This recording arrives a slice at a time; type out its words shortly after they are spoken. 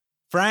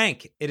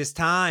Frank, it is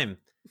time.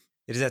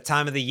 It is that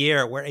time of the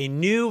year where a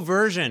new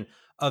version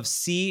of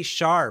C#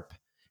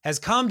 has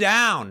come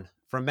down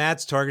from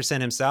Mads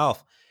Torgersen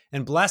himself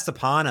and blessed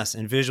upon us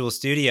in Visual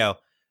Studio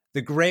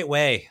the great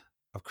way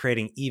of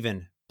creating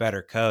even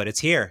better code. It's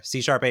here,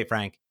 C# 8,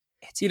 Frank.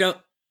 You know,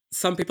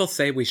 some people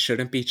say we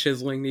shouldn't be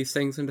chiseling these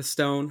things into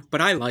stone,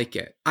 but I like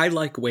it. I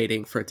like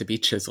waiting for it to be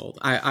chiseled.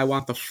 I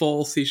want the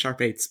full C#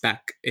 8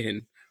 spec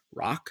in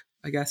rock,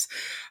 I guess.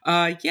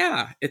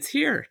 Yeah, it's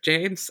here,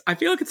 James. I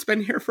feel like it's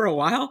been here for a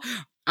while.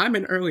 I'm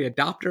an early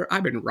adopter.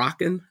 I've been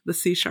rocking the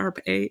C#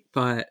 8,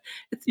 but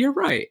you're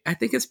right. I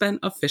think it's been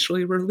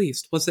officially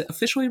released. Was it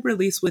officially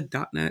released with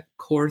 .NET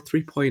Core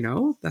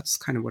 3.0? That's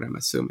kind of what I'm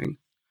assuming.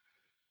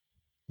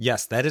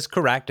 Yes, that is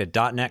correct. At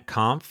 .NET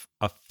Conf,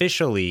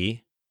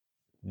 officially,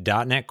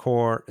 .NET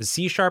Core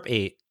C#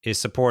 8 is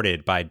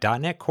supported by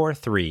 .NET Core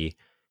 3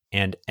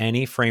 and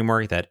any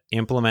framework that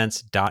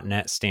implements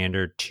 .NET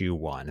Standard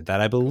 2.1.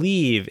 That I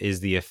believe is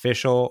the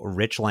official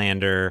Rich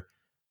Lander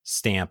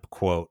stamp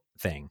quote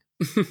thing.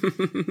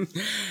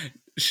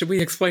 Should we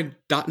explain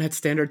 .NET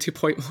Standard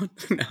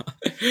 2.1? No.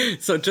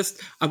 So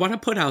I want to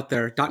put out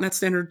there, .NET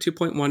Standard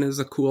 2.1 is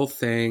a cool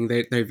thing.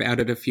 They've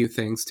added a few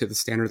things to the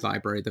standard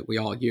library that we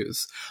all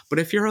use. But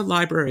if you're a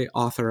library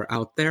author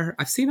out there,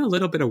 I've seen a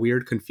little bit of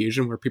weird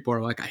confusion where people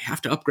are like, I have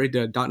to upgrade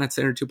to .NET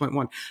Standard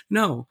 2.1.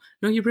 No,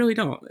 you really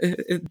don't.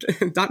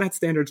 .NET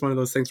Standard is one of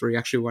those things where you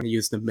actually want to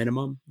use the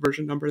minimum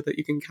version number that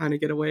you can kind of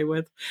get away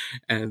with.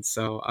 And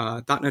so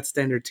 .NET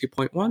Standard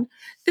 2.1,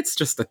 it's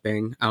just a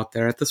thing out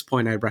there. At this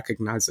point, I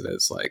recognize it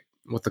as like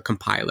what the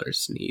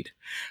compilers need.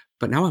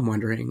 But now I'm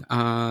wondering,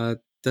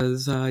 do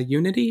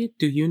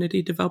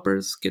Unity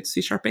developers get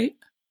C# 8?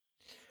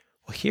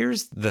 Well,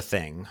 here's the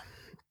thing,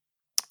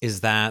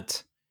 is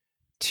that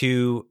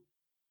to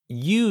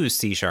use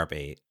C#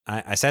 8,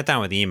 I sat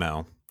down with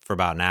Emo for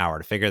about an hour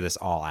to figure this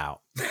all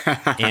out.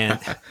 and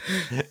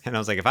I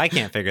was like, if I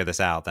can't figure this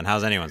out, then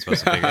how's anyone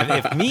supposed to figure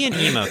it? If me and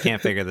Emo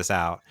can't figure this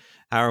out,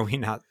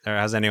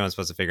 how's anyone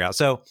supposed to figure it out?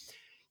 So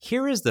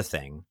here is the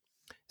thing.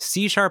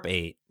 C#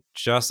 8,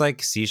 just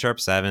like C#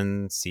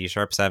 7, C#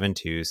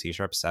 7.2, C#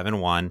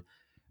 7.1,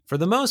 for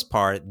the most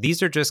part,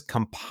 these are just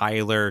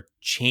compiler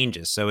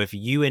changes. So if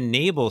you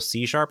enable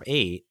C#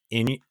 8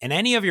 in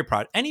any of your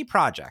any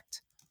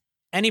project,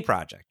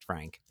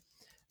 Frank,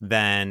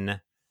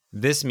 then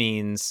this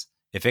means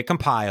if it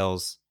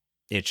compiles,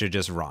 it should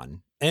just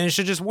run and it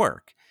should just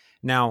work.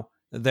 Now,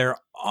 there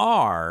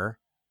are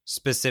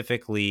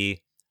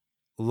specifically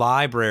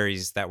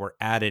libraries that were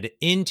added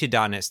into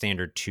 .NET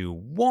Standard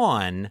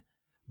 2.1,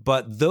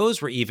 but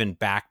those were even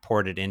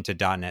backported into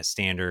 .NET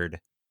Standard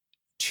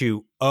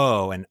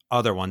 2.0 and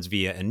other ones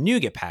via a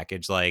NuGet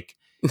package like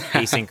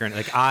asynchronous,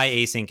 like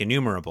iasync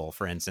enumerable,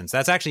 for instance.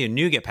 That's actually a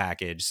NuGet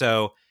package.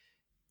 So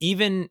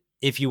even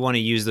if you want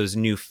to use those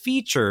new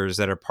features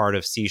that are part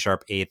of C#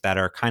 8 that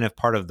are kind of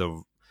part of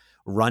the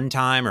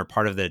runtime or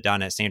part of the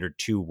 .NET Standard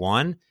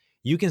 2.1,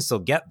 you can still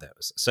get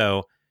those.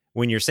 So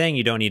when you're saying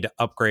you don't need to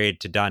upgrade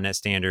to .NET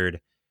Standard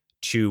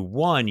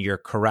 2.1, you're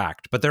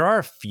correct. But there are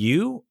a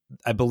few,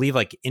 I believe,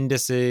 like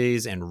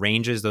indices and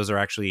ranges. Those are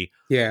actually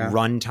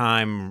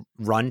runtime.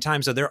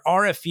 So there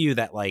are a few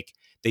that like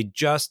they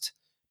just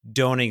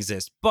don't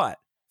exist. But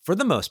for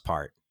the most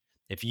part,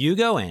 if you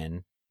go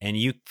in and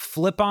you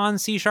flip on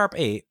C#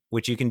 8,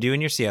 which you can do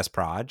in your CS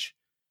proj,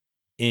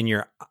 in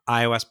your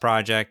iOS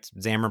project,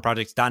 Xamarin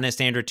projects, .NET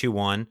Standard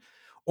 2.1,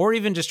 or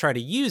even just try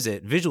to use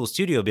it, Visual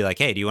Studio will be like,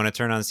 hey, do you want to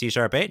turn on C#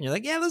 8? And you're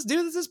like, yeah, let's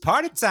do this. It's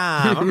party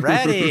time. I'm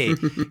ready.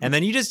 And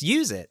then you just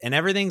use it and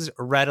everything's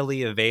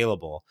readily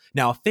available.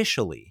 Now,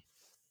 officially,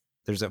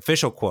 there's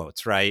official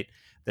quotes, right?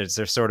 There's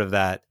sort of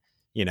that,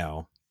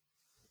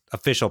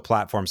 official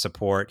platform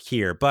support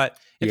here. But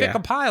if it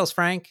compiles,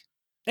 Frank,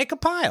 it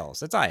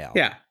compiles. It's IL.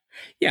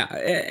 Yeah,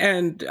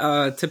 and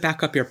to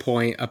back up your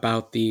point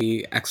about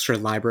the extra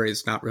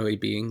libraries not really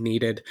being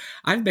needed,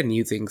 I've been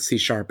using C#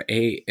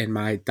 8 in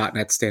my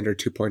 .NET Standard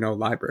 2.0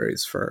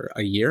 libraries for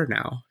a year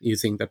now,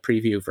 using the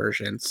preview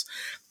versions,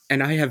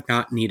 and I have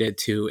not needed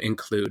to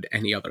include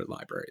any other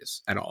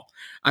libraries at all.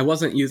 I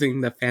wasn't using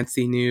the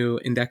fancy new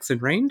index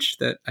and range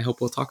that I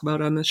hope we'll talk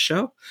about on this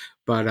show,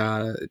 but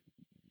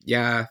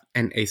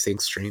and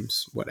async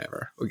streams,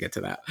 whatever. We'll get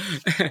to that.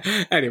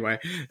 Anyway,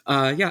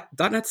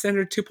 .NET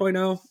Standard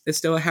 2.0 is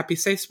still a happy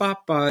safe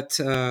spot, but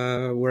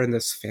we're in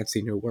this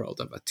fancy new world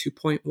of a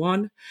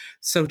 2.1.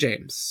 So,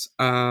 James,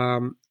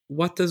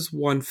 what does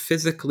one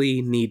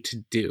physically need to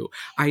do?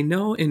 I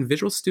know in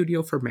Visual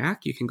Studio for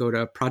Mac, you can go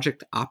to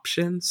Project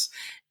Options,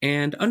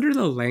 and under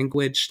the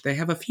language, they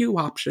have a few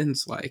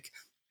options like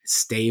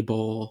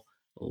stable,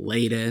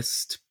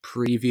 latest,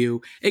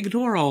 preview.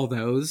 Ignore all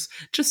those.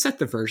 Just set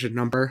the version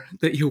number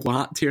that you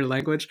want to your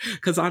language,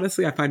 because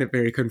honestly, I find it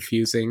very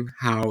confusing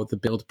how the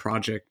build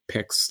project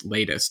picks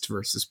latest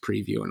versus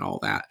preview and all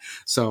that.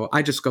 So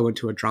I just go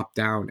into a drop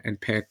down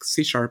and pick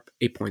C#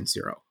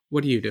 8.0.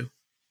 What do you do?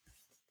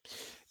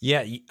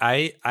 Yeah,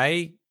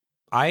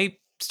 I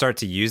start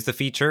to use the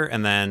feature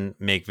and then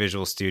make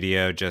Visual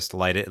Studio just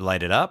light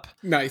it up.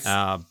 Nice.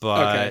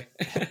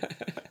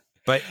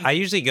 But But I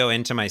usually go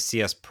into my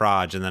CS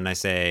Proj and then I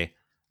say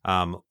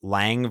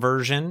Lang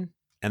version,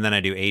 and then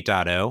I do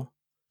 8.0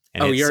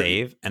 and hit you're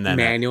save, and then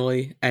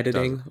manually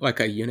editing like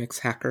a Unix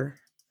hacker.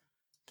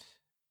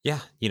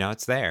 Yeah,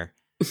 it's there.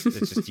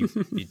 It's just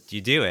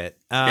you do it.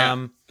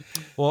 Yeah.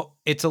 Well,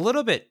 it's a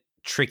little bit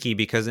tricky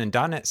because in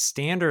 .NET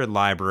standard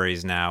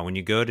libraries now, when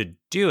you go to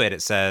do it,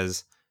 it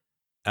says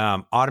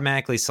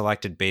automatically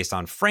selected based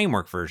on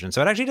framework version.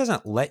 So it actually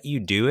doesn't let you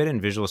do it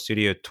in Visual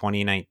Studio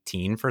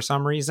 2019 for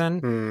some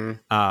reason,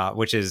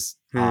 which is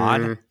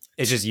odd.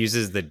 It just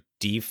uses the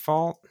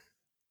default.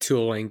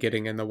 Tooling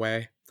getting in the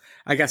way.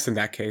 I guess in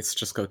that case,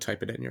 just go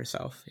type it in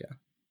yourself. Yeah.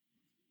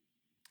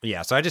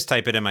 Yeah, so I just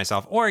type it in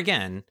myself. Or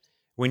again,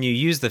 when you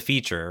use the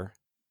feature,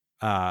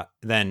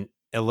 then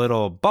a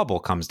little bubble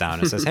comes down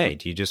and says, hey,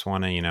 do you just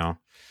want to,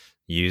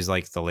 use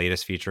like the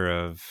latest feature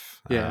of,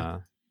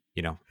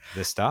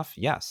 this stuff?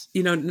 Yes.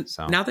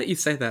 Now that you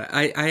say that,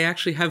 I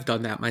actually have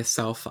done that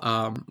myself.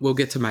 We'll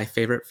get to my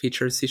favorite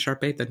feature of C#,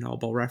 the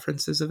nullable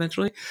references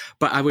eventually.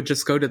 But I would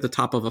just go to the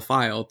top of a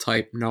file,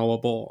 type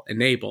nullable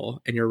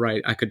enable, and you're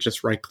right. I could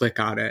just right click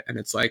on it, and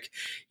it's like,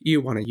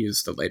 you want to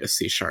use the latest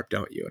C#,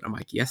 don't you? And I'm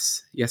like,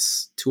 yes,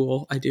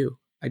 tool, I do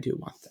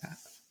want that.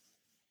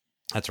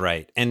 That's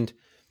right. And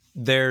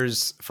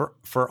there's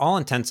for all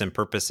intents and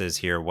purposes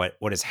here, what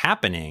is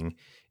happening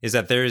is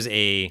that there's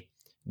a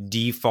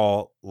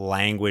default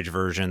language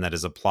version that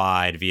is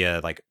applied via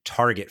like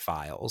target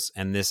files,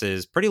 and this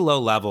is pretty low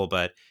level,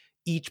 but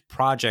each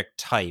project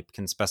type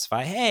can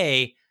specify,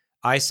 hey,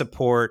 I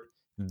support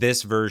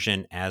this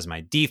version as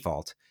my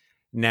default.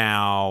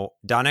 Now,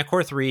 .NET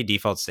Core 3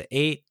 defaults to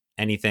 8,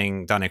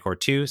 anything .NET Core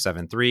 2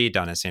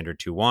 7.3, .NET Standard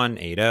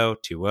 2.1 8.0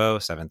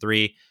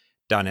 2.0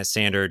 7.3, .NET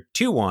Standard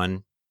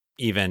 2.1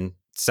 even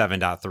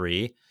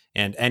 7.3,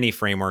 and any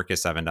framework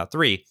is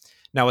 7.3.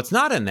 Now, what's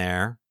not in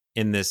there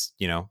in this,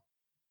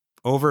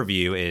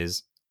 overview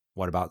is,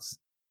 what about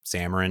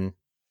Xamarin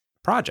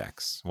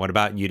projects? What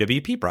about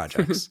UWP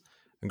projects?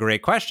 A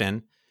great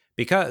question,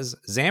 because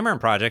Xamarin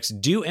projects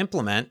do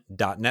implement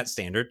 .NET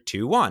Standard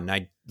 2.1.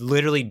 I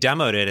literally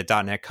demoed it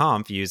at .NET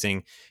Conf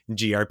using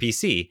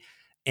gRPC.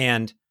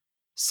 And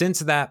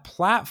since that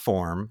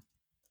platform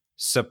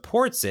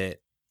supports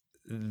it,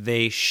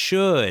 they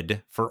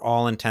should, for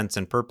all intents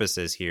and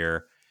purposes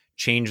here,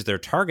 change their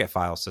target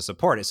files to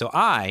support it. So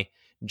I,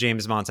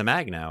 James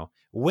Montemagno,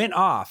 went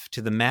off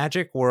to the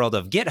magic world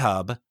of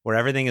GitHub, where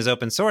everything is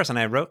open source, and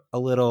I wrote a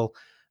little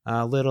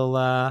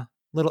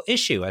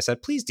issue. I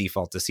said, please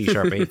default to C#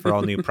 8 for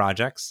all new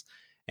projects.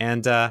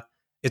 And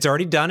it's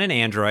already done in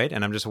Android,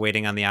 and I'm just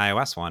waiting on the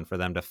iOS one for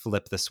them to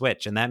flip the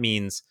switch. And that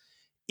means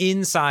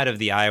inside of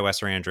the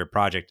iOS or Android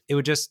project, it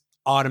would just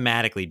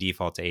automatically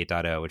default to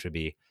 8.0, which would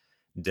be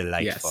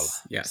delightful.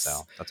 Yes.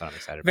 So that's what I'm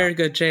excited about. Very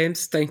good,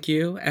 James. Thank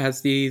you.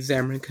 As the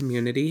Xamarin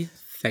community,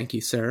 thank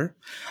you, sir.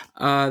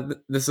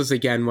 This is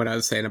again what I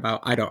was saying about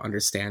I don't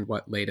understand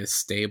what latest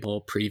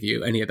stable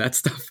preview any of that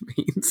stuff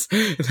means.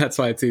 That's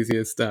why it's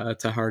easiest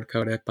to hard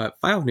code it. But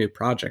file new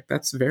project,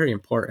 that's very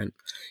important.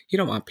 You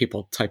don't want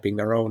people typing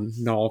their own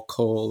null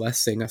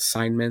coalescing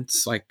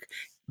assignments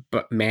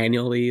but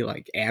manually,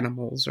 like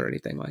animals or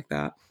anything like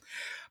that.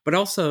 But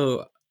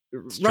also,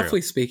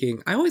 roughly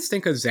speaking, I always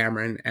think of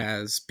Xamarin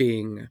as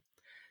being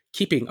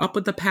keeping up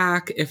with the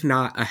pack, if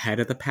not ahead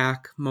of the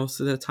pack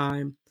most of the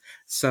time.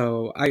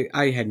 So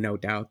I had no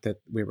doubt that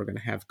we were going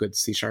to have good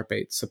C#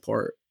 8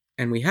 support,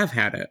 and we have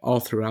had it all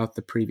throughout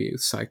the preview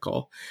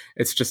cycle.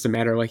 It's just a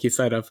matter, like you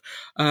said, of,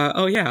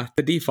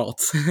 the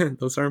defaults.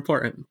 Those are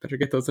important. Better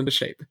get those into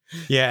shape.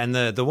 Yeah, and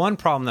the one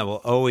problem that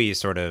will always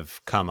sort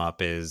of come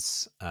up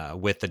is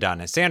with the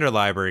 .NET Standard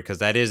library, because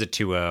that is a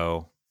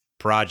 2.0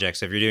 project.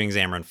 So if you're doing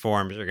Xamarin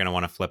Forms, you're going to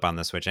want to flip on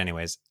the switch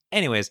anyways.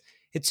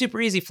 It's super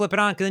easy. Flip it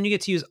on, because then you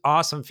get to use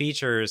awesome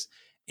features.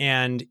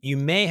 And you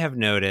may have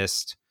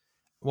noticed,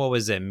 what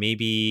was it,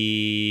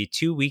 maybe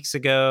 2 weeks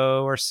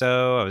ago or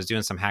so, I was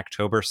doing some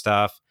Hacktober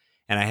stuff,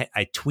 and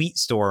I tweet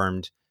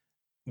stormed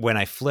when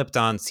I flipped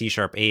on C#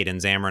 8 in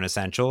Xamarin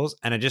Essentials,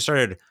 and I just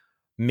started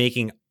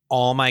making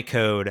all my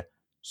code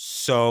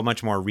so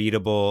much more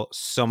readable,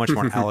 so much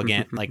more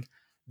elegant. Like,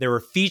 there were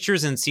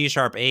features in C#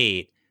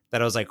 8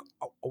 that I was like,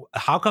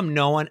 how come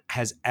no one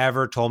has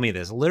ever told me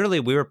this? Literally,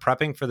 we were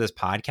prepping for this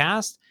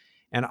podcast,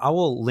 and I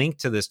will link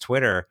to this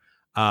Twitter,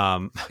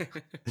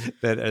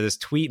 this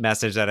tweet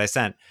message that I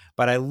sent.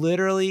 But I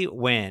literally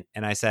went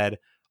and I said,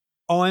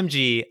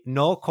 OMG,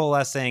 null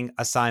coalescing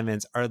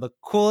assignments are the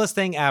coolest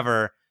thing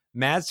ever.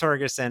 Mads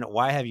Torgerson,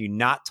 why have you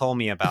not told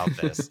me about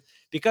this?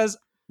 Because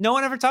no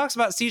one ever talks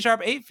about C#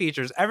 8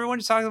 features. Everyone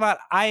just talks about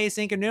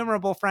IAsync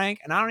enumerable, Frank,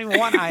 and I don't even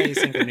want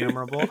IAsync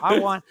enumerable. I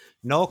want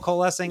null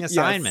coalescing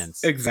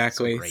assignments. Yes,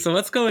 exactly. So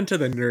let's go into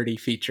the nerdy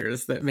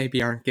features that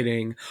maybe aren't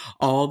getting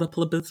all the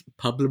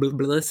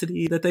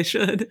publicity that they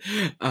should.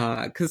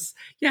 Because,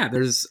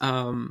 there's...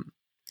 I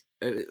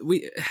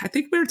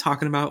think we were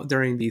talking about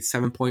during the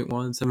 7.1,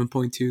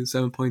 7.2,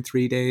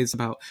 7.3 days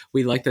about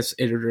we like this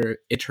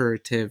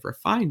iterative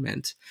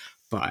refinement,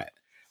 but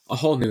a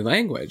whole new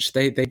language.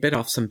 They bit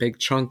off some big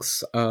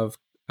chunks of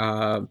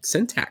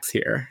syntax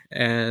here,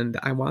 and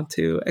I want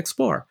to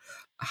explore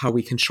how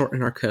we can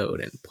shorten our code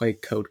and play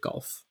code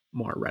golf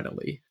more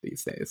readily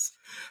these days.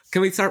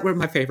 Can we start with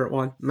my favorite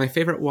one? My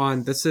favorite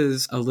one, this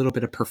is a little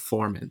bit of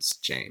performance,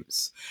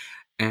 James,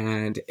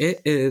 and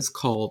it is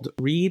called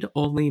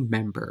read-only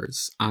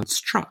members on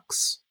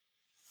structs.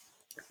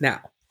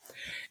 Now,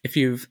 if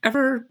you've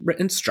ever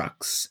written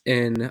structs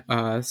in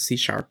C#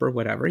 or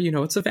whatever, you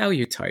know it's a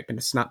value type and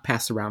it's not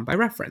passed around by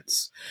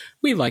reference.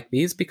 We like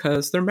these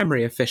because they're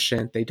memory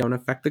efficient, they don't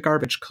affect the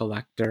garbage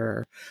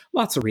collector,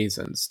 lots of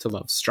reasons to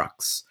love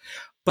structs.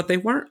 But they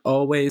weren't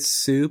always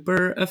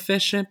super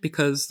efficient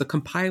because the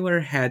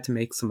compiler had to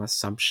make some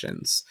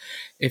assumptions.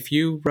 If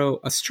you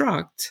wrote a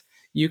struct,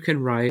 you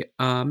can write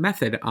a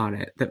method on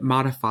it that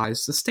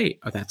modifies the state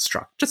of that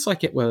struct, just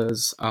like it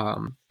was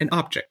an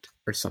object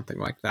or something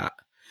like that.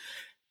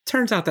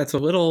 Turns out that's a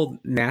little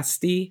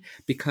nasty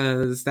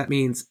because that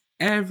means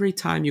every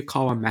time you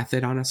call a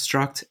method on a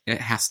struct, it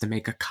has to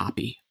make a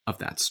copy of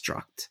that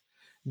struct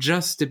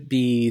just to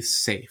be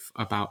safe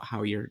about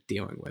how you're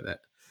dealing with it.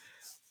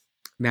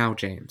 Now,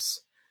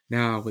 James,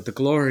 now with the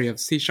glory of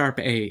C#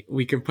 8,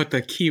 we can put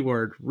the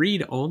keyword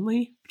read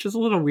only, which is a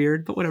little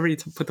weird, but whatever, you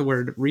put the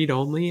word read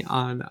only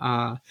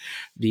on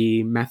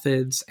the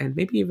methods and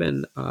maybe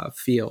even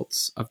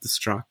fields of the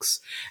structs.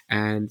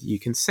 And you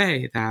can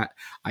say that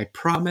I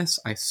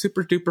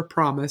super duper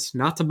promise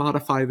not to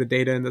modify the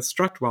data in the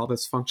struct while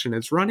this function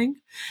is running.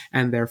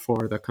 And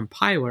therefore the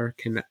compiler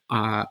can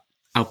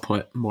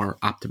output more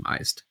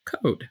optimized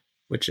code,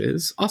 which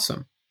is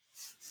awesome.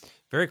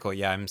 Very cool.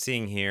 Yeah, I'm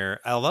seeing here.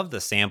 I love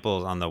the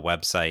samples on the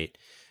website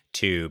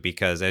too,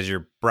 because as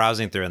you're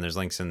browsing through, and there's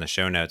links in the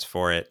show notes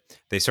for it,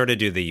 they sort of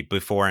do the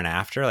before and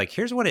after. Like,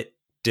 here's what it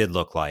did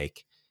look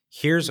like.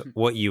 Here's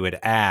what you would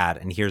add,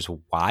 and here's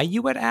why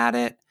you would add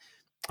it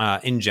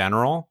in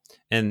general.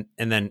 And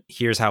then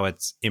here's how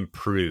it's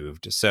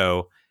improved.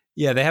 So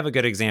yeah, they have a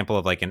good example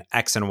of like an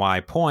X and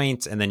Y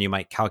point, and then you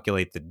might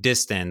calculate the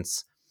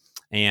distance,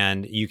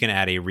 and you can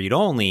add a read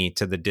only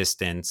to the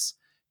distance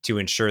to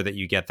ensure that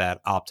you get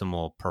that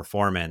optimal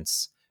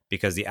performance,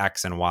 because the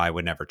X and Y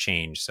would never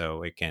change.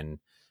 So it can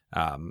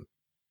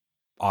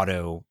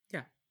auto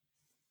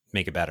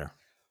make it better.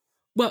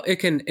 Well, it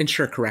can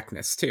ensure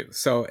correctness too.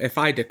 So if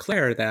I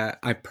declare that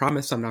I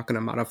promise I'm not going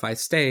to modify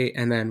state,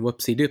 and then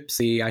whoopsie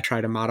doopsie, I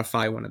try to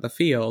modify one of the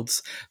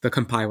fields, the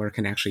compiler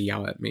can actually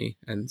yell at me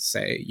and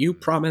say, you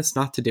promised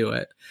not to do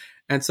it.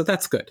 And so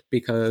that's good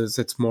because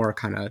it's more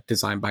kind of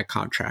designed by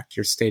contract.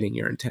 You're stating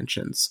your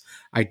intentions.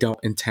 I don't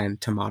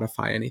intend to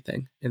modify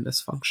anything in this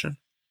function.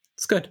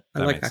 It's good. I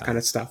like that kind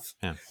of stuff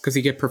because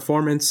you get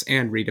performance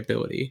and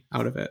readability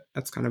out of it.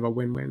 That's kind of a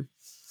win-win.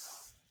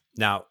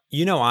 Now,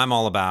 you know, I'm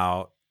all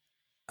about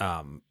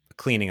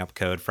cleaning up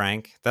code,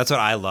 Frank. That's what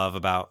I love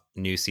about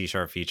new C#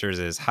 features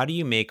is how do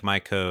you make my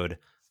code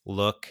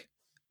look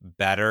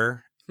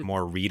better,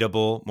 more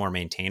readable, more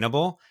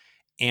maintainable?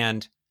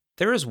 And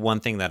there is one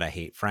thing that I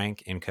hate,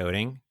 Frank, in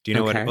coding. Do you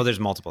know what? Well, there's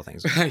multiple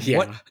things.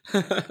 Yeah.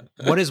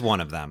 What is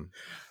one of them?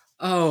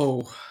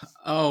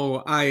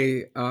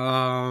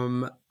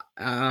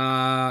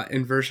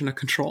 Inversion of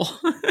control.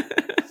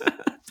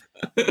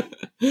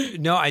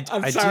 No, I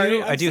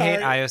do hate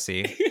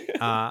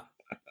IOC.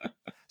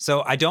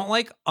 So I don't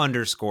like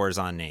underscores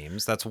on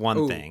names. That's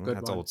one thing.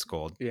 That's old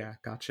school. Yeah,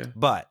 gotcha.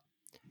 But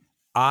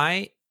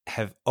I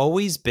have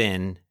always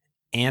been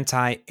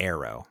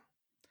anti-arrow.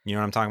 You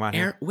know what I'm talking about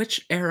here?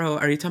 Which arrow?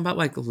 Are you talking about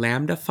like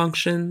Lambda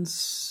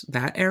functions,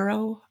 that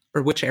arrow?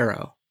 Or which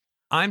arrow?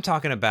 I'm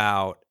talking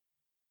about,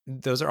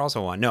 those are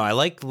also one. No, I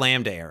like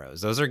Lambda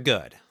arrows. Those are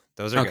good.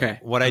 Those are good.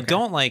 What I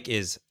don't like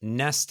is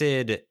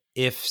nested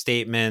if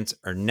statements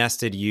or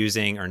nested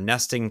using or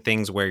nesting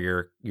things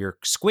where your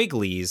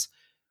squigglies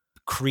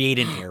create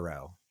an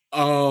arrow.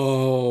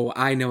 Oh,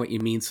 I know what you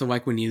mean. So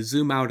like when you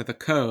zoom out of the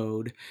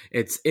code,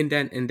 it's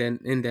indent,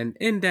 indent, indent,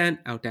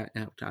 indent, outdent,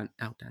 outdent,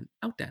 outdent,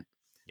 outdent.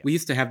 Yep. We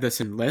used to have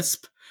this in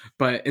Lisp,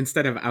 but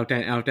instead of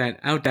outdent,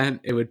 outdent,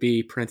 outdent, it would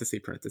be parenthesis,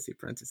 parenthesis,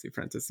 parenthesis,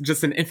 parenthesis.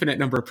 Just an infinite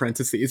number of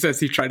parentheses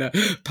as you try to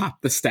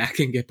pop the stack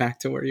and get back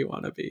to where you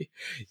want to be.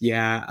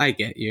 Yeah, I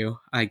get you.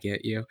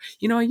 You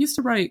know, I used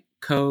to write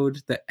code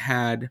that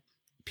had,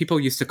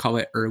 people used to call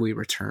it early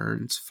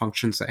returns,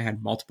 functions that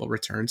had multiple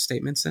return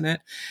statements in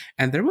it.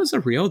 And there was a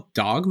real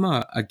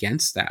dogma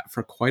against that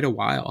for quite a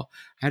while.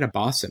 I had a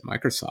boss at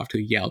Microsoft who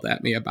yelled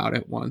at me about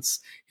it once.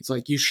 He's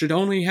like, you should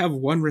only have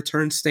one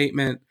return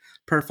statement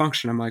per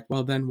function. I'm like,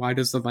 well, then why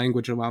does the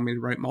language allow me to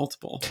write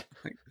multiple?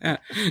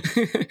 Like,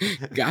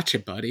 gotcha,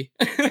 buddy.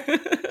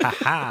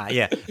 Haha,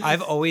 yeah.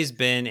 I've always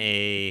been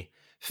a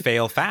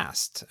fail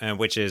fast,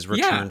 which is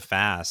return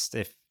fast.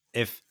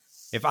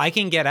 If I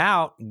can get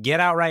out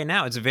right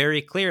now. It's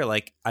very clear.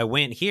 Like I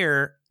went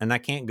here and I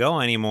can't go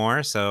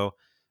anymore. So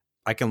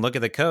I can look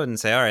at the code and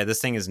say, all right,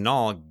 this thing is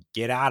null.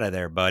 Get out of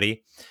there,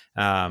 buddy.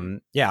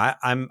 I'm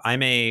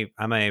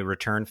a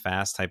return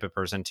fast type of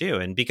person too.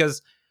 And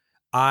because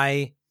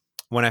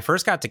when I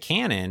first got to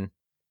Canon,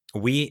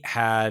 we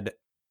had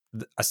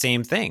a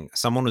same thing.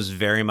 Someone was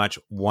very much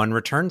one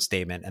return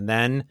statement. And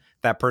then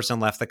that person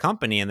left the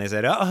company and they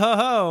said, oh, ho,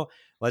 ho,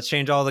 let's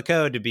change all the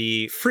code to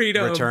be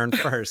freedom, return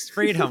first.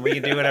 Freedom. We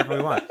can do whatever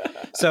we want.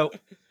 So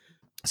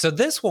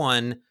this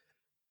one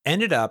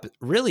ended up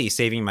really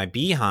saving my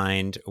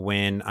behind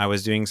when I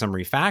was doing some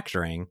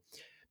refactoring,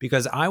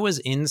 because I was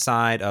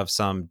inside of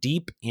some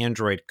deep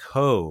Android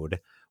code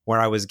where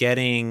I was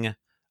getting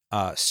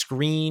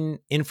screen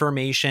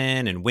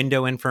information and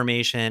window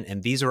information.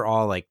 And these are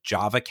all like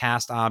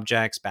JavaCast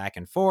objects back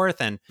and forth.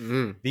 And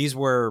these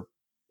were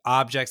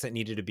objects that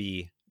needed to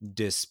be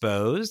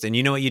disposed. And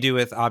you know what you do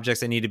with objects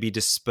that need to be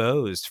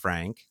disposed,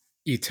 Frank?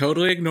 You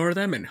totally ignore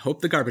them and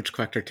hope the garbage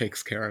collector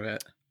takes care of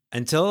it.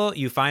 Until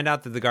you find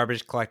out that the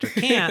garbage collector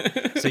can't.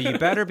 So you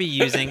better be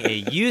using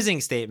a using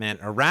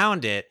statement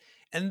around it.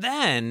 And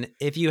then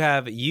if you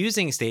have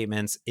using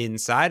statements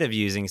inside of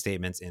using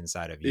statements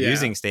inside of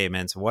using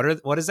statements,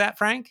 what is that,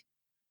 Frank?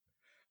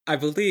 I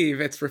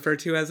believe it's referred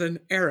to as an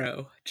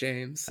arrow,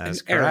 James. That's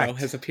an correct. Arrow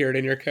has appeared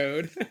in your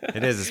code.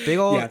 It is this big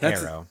old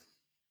arrow.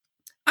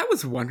 I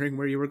was wondering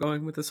where you were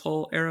going with this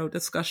whole arrow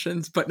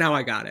discussions, but now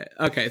I got it.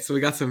 Okay, so we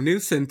got some new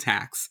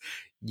syntax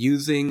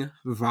using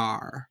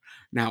var.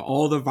 Now,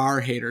 all the var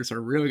haters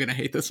are really going to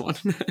hate this one.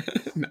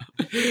 No.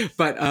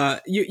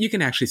 But you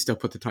can actually still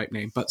put the type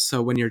name. But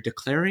so when you're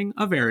declaring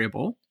a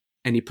variable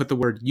and you put the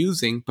word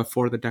using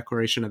before the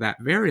declaration of that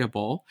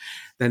variable,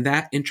 then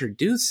that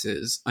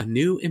introduces a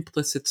new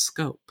implicit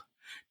scope,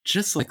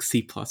 just like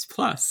C++.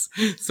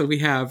 So we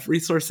have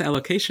resource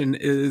allocation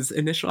is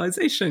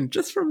initialization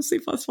just from C++.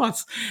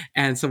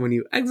 And so when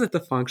you exit the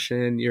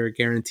function, you're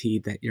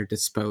guaranteed that your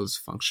dispose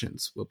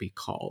functions will be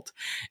called.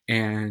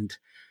 And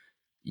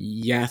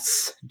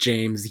yes,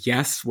 James,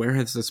 yes, where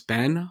has this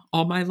been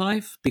all my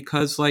life?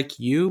 Because like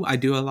you, I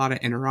do a lot of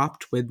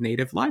interopt with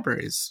native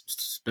libraries,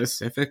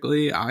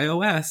 specifically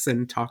iOS,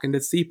 and talking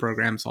to C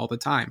programs all the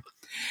time.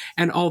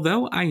 And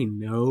although I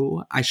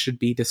know I should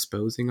be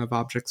disposing of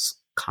objects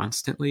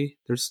constantly,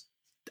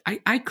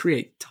 I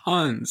create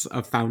tons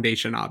of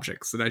foundation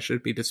objects that I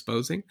should be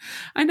disposing.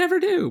 I never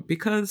do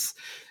because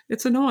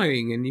it's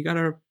annoying and you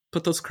gotta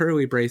put those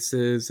curly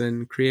braces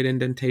and create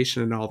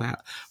indentation and all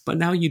that. But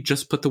now you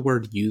just put the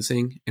word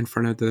using in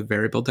front of the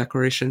variable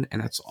declaration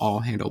and it's all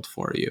handled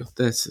for you.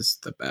 This is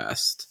the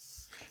best.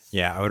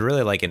 Yeah, I would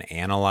really like an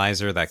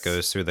analyzer that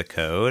goes through the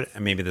code.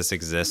 And maybe this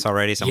exists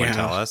already. Someone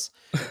tell us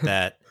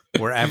that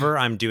wherever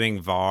I'm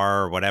doing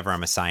var or whatever,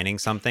 I'm assigning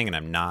something and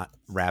I'm not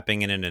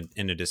wrapping it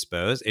in a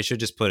dispose, it should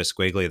just put a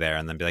squiggly there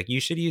and then be like, you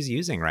should use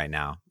using right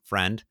now,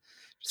 friend.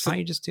 So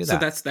you just do that. So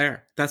that's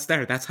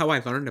there. That's how I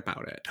learned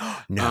about it.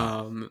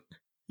 No.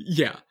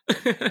 Yeah.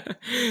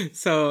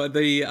 So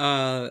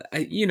the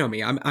you know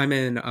me, I'm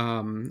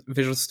in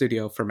Visual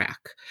Studio for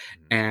Mac,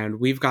 and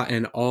we've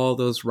gotten all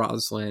those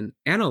Roslyn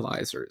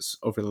analyzers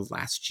over the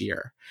last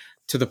year,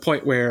 to the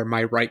point where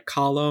my right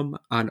column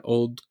on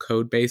old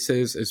code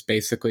bases is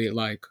basically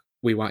like,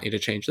 we want you to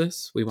change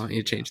this. We want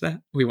you to change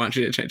that. We want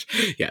you to change.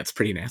 Yeah, it's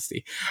pretty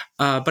nasty.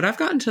 But I've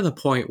gotten to the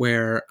point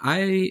where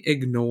I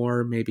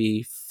ignore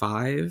maybe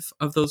 5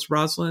 of those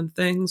Roslyn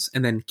things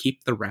and then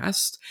keep the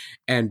rest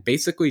and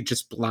basically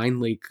just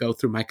blindly go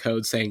through my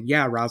code saying,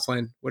 yeah,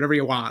 Roslyn, whatever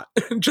you want,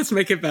 just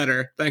make it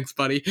better. Thanks,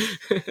 buddy.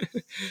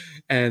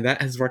 And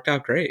that has worked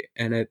out great.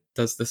 And it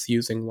does this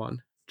using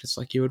one, just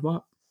like you would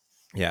want.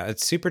 Yeah,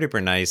 it's super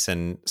duper nice.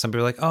 And some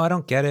people are like, oh, I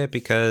don't get it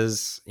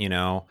because,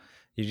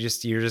 you're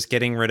just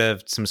getting rid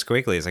of some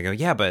squigglies. I go,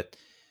 yeah, but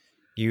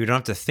you don't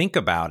have to think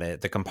about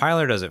it. The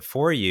compiler does it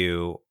for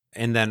you.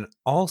 And then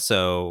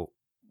also,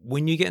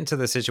 when you get into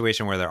the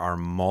situation where there are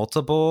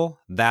multiple,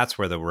 that's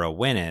where the real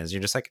win is.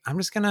 You're just like, I'm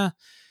just going to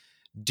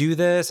do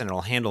this and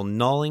it'll handle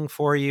nulling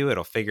for you.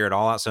 It'll figure it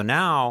all out. So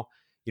now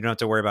you don't have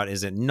to worry about,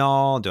 is it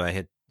null? Do I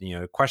hit,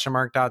 question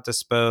mark dot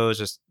dispose?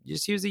 Just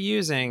use the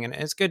using and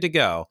it's good to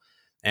go.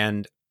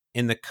 And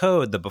in the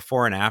code, the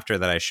before and after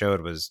that I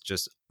showed was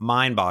just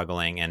mind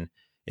boggling. And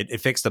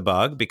it fixed the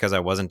bug because I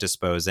wasn't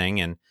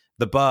disposing. And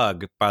the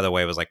bug, by the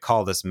way, was like,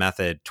 call this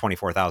method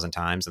 24,000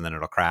 times and then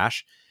it'll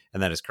crash.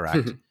 And that is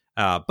correct.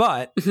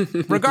 But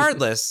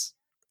regardless,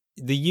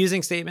 the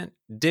using statement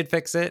did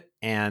fix it.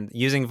 And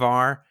using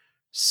var,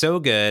 so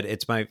good.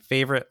 It's my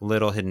favorite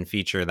little hidden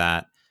feature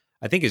that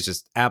I think is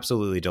just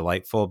absolutely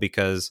delightful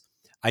because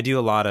I do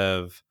a lot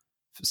of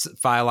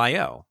file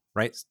IO,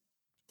 right?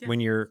 Yeah. When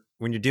you're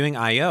doing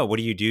IO, what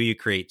do? You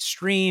create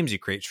streams, you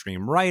create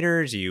stream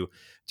writers, you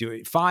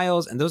do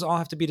files, and those all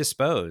have to be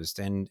disposed.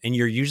 And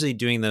you're usually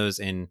doing those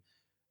in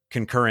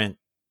concurrent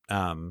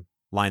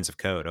lines of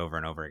code over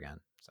and over again.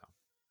 So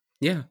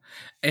yeah.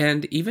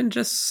 And even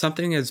just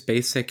something as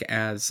basic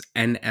as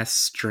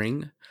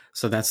NSString,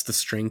 so that's the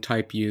string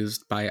type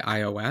used by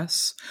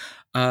iOS.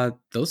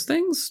 Those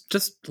things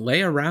just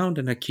lay around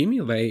and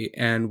accumulate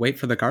and wait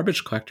for the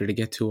garbage collector to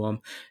get to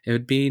them. It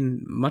would be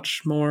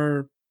much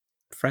more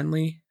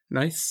friendly,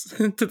 nice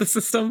to the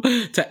system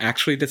to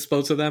actually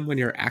dispose of them when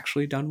you're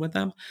actually done with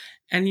them.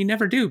 And you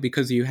never do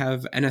because you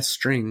have NS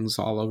strings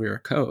all over your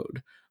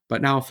code.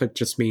 But now if it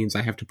just means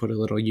I have to put a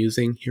little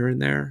using here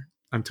and there,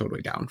 I'm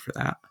totally down for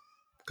that.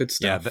 Good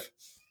Yeah, stuff.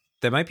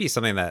 that might be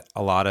something that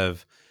a lot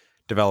of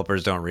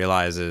developers don't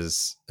realize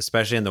is,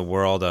 especially in the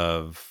world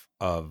of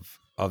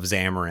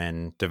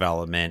Xamarin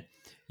development,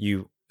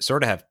 you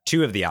sort of have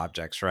two of the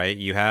objects, right?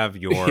 You have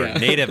your Yeah.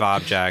 native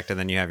object, and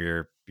then you have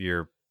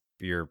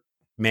your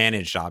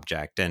managed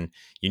object, and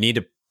you need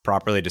to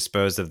properly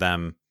dispose of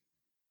them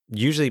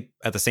usually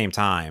at the same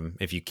time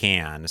if you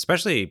can,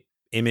 especially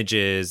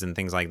images and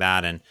things like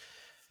that, and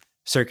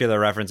circular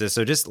references.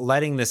 So just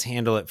letting this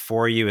handle it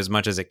for you as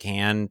much as it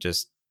can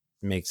just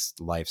makes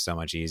life so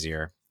much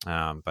easier.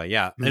 But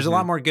yeah, there's a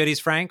lot more goodies,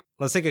 Frank.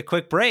 Let's take a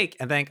quick break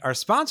and thank our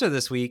sponsor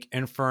this week,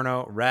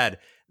 Inferno Red.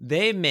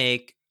 They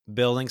make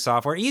building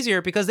software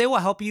easier because they will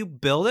help you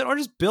build it or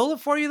just build it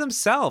for you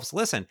themselves.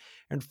 Listen,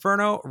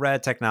 Inferno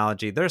Red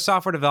Technology, they're a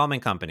software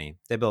development company.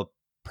 They build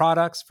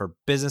products for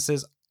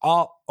businesses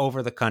all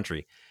over the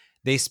country.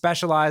 They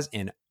specialize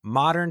in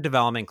modern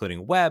development,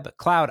 including web,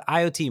 cloud,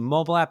 IoT,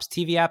 mobile apps,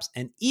 TV apps,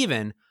 and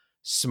even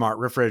smart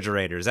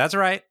refrigerators. That's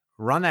right.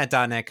 Run that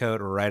 .NET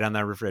code right on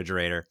that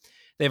refrigerator.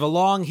 They have a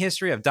long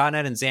history of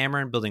 .NET and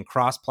Xamarin building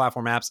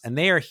cross-platform apps, and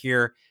they are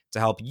here to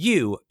help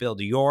you build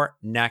your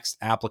next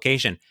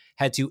application.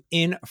 Head to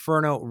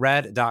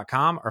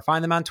infernored.com or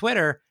find them on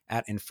Twitter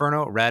at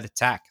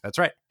InfernoRedTech. That's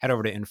right. Head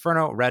over to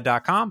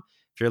infernored.com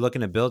if you're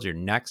looking to build your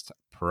next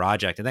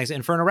project. And thanks to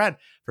Inferno Red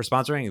for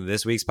sponsoring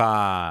this week's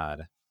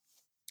pod.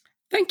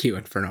 Thank you,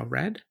 Inferno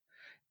Red.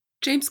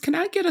 James, can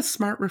I get a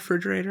smart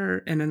refrigerator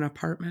in an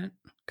apartment?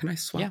 Can I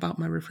swap out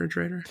my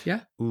refrigerator?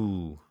 Yeah.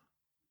 Ooh.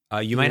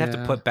 You might have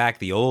to put back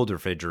the old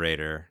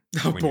refrigerator.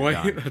 Oh boy,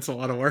 that's a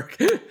lot of work.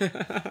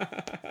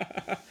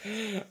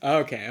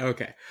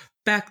 Okay.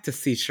 Back to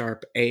C#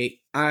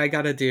 8. I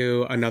gotta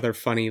do another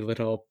funny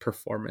little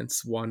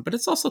performance one, but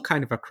it's also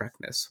kind of a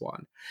correctness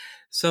one.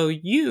 So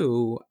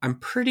I'm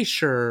pretty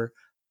sure,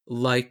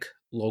 like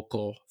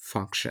local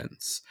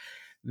functions.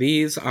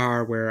 These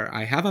are where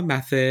I have a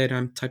method,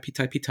 I'm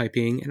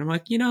typing, and I'm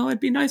like, it'd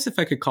be nice if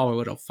I could call a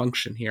little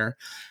function here,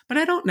 but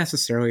I don't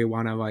necessarily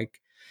want to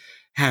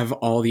have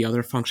all the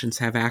other functions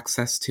have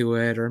access to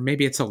it, or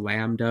maybe it's a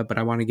lambda, but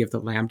I want to give the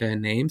lambda a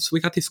name. So we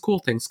got these cool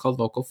things called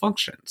local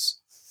functions.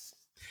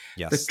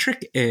 Yes. The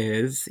trick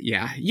is,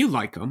 you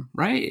like them,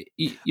 right?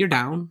 You're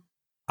down.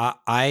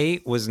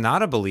 I was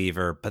not a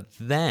believer, but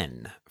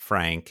then,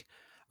 Frank,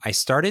 I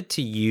started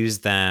to use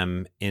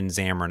them in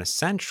Xamarin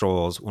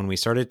Essentials when you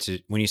start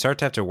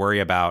to have to worry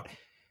about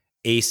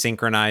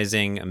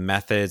asynchronizing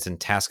methods and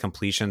task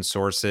completion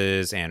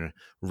sources and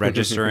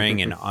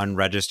registering and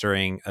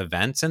unregistering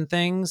events and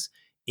things.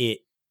 It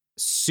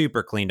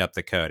super cleaned up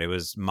the code. It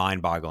was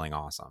mind-boggling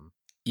awesome.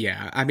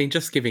 Yeah, I mean,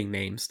 just giving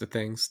names to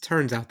things,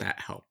 turns out that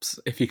helps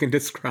if you can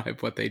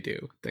describe what they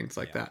do, things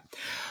like that.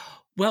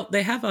 Well,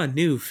 they have a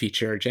new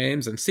feature,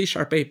 James, in C#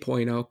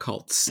 8.0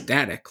 called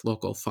static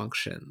local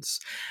functions.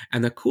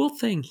 And the cool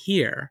thing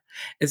here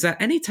is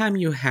that anytime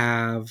you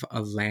have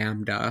a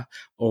lambda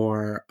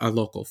or a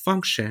local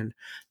function,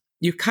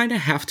 you kind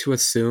of have to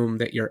assume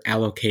that you're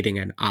allocating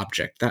an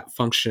object. That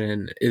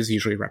function is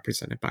usually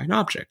represented by an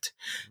object.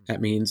 That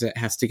means it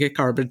has to get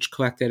garbage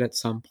collected at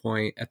some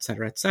point, et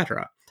cetera, et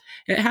cetera.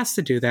 It has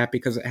to do that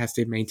because it has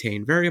to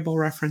maintain variable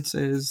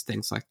references,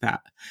 things like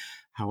that.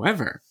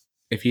 However,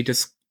 if you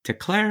just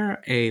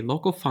declare a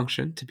local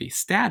function to be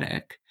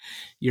static,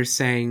 you're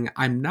saying,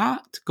 I'm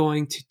not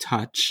going to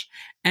touch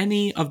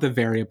any of the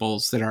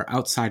variables that are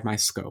outside my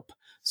scope.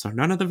 So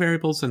none of the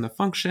variables in the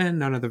function,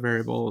 none of the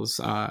variables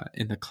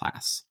in the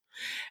class.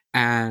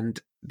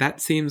 And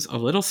that seems a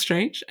little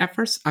strange at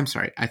first. I'm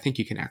sorry, I think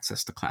you can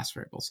access the class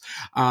variables.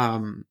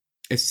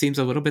 It seems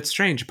a little bit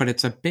strange, but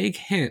it's a big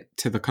hint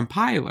to the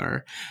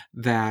compiler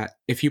that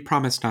if you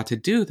promise not to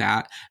do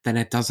that, then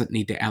it doesn't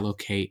need to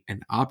allocate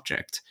an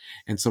object.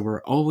 And so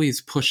we're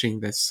always pushing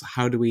this,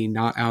 how do we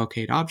not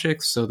allocate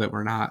objects so that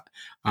we're not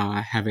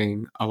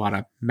having a lot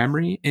of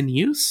memory in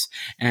use,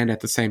 and at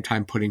the same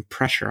time putting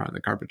pressure on the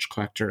garbage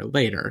collector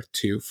later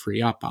to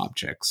free up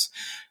objects.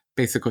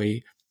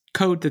 Basically,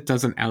 code that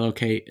doesn't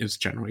allocate is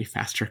generally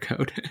faster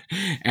code.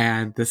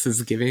 And this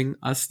is giving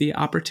us the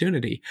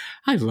opportunity.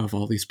 I love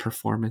all these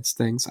performance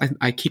things.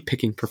 I keep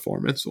picking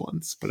performance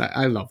ones, but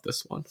I love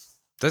this one.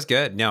 That's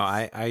good. No,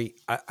 I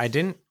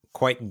didn't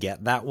quite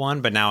get that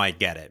one, but now I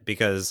get it,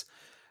 because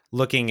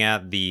looking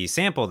at the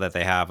sample that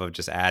they have of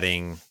just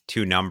adding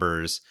two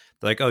numbers,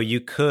 they're like, oh,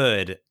 you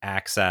could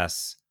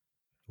access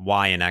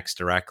Y and X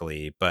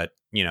directly, but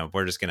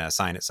we're just going to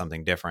assign it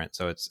something different.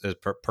 So it's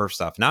perf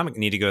stuff. Now I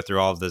need to go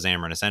through all of the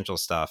Xamarin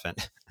Essentials stuff and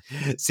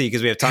see,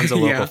 because we have tons of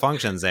local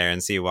functions there,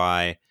 and see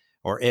why,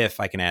 or if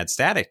I can add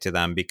static to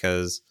them,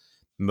 because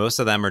most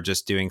of them are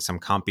just doing some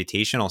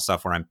computational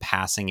stuff where I'm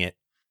passing it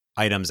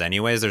items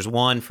anyways. There's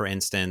one, for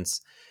instance,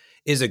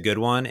 is a good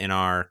one in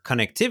our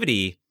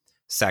connectivity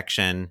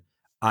section.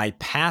 I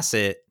pass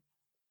it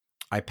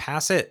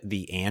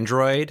the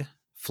Android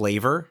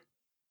flavor,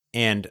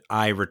 and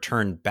I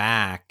return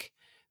back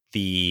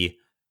the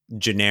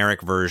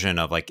generic version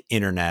of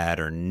internet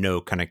or no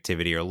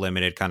connectivity or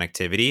limited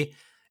connectivity.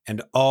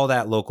 And all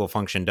that local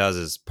function does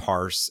is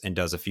parse and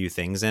does a few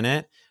things in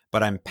it,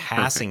 but I'm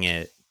passing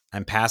it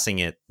I'm passing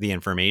it the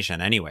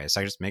information anyway.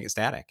 So I just make it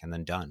static and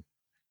then done.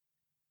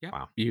 Yeah,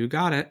 Wow. you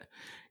got it.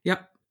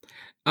 Yep.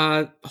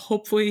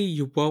 Hopefully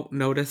you won't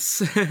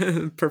notice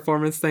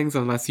performance things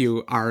unless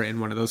you are in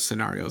one of those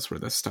scenarios where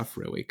this stuff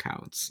really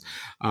counts.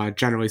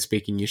 Generally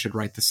speaking, you should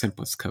write the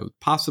simplest code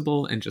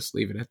possible and just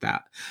leave it at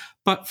that.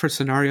 But for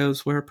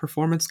scenarios where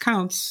performance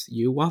counts,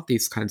 you want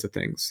these kinds of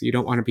things. You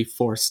don't want to be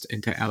forced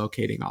into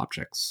allocating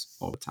objects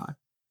all the time.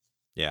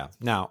 Yeah.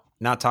 Now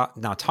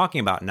talking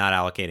about not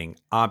allocating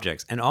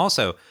objects and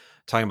also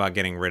talking about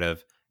getting rid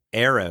of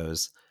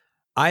arrows,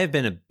 I have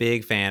been a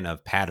big fan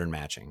of pattern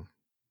matching.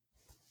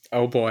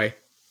 Oh boy,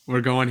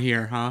 we're going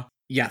here, huh?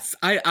 Yes,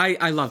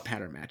 I love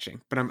pattern matching,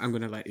 but I'm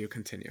going to let you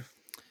continue.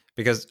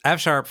 Because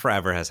F#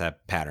 forever has had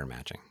pattern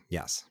matching.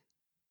 Yes.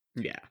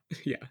 Yeah,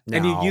 yeah. Now,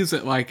 and you use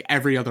it like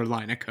every other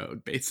line of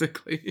code,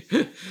 basically.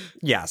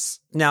 yes.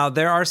 Now,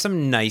 there are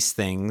some nice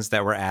things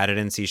that were added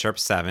in C#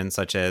 7,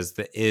 such as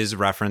the is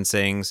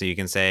referencing. So you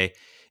can say,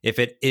 if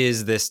it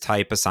is this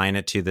type, assign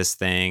it to this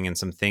thing, and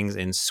some things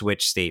in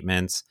switch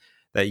statements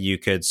that you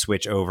could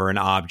switch over an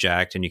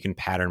object and you can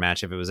pattern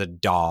match if it was a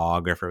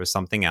dog or if it was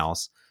something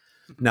else.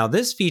 Now,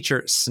 this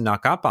feature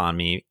snuck up on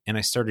me and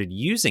I started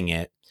using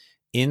it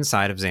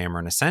inside of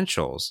Xamarin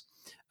Essentials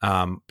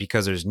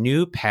because there's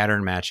new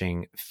pattern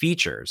matching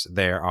features.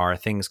 There are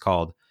things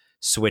called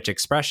switch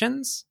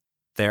expressions,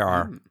 there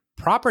are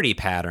property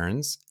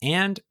patterns,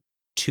 and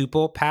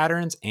tuple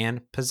patterns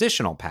and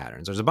positional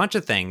patterns. There's a bunch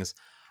of things.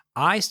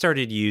 I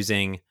started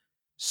using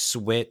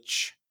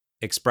switch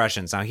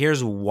expressions. Now,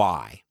 here's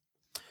why.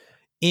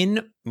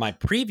 In my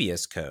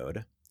previous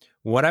code,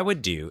 what I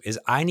would do is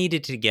I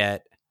needed to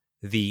get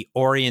the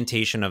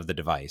orientation of the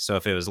device. So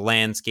if it was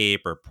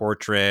landscape or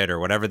portrait or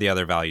whatever the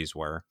other values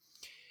were.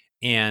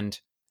 And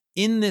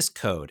in this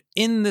code,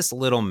 in this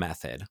little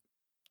method,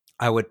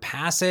 I would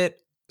pass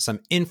it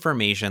some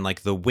information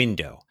like the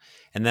window.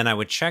 And then I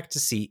would check to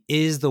see,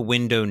 is the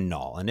window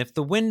null? And if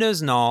the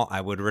window's null,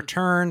 I would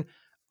return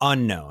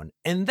unknown.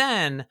 And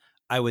then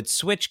I would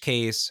switch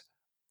case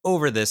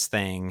over this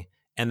thing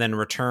and then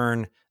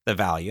return the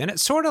value. And it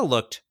sort of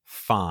looked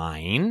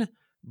fine,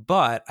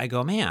 but I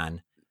go,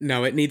 man.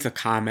 No, it needs a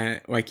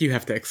comment. Like, you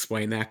have to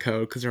explain that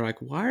code because they're like,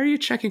 why are you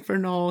checking for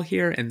null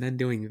here and then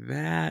doing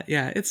that?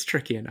 Yeah, it's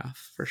tricky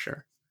enough for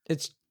sure.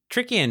 It's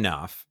tricky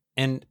enough.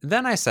 And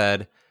then I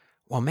said,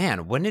 well,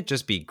 man, wouldn't it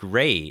just be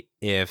great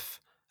if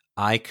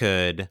I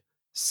could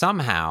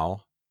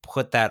somehow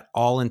put that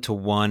all into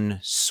one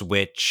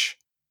switch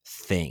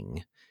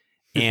thing?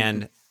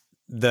 And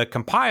the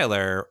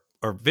compiler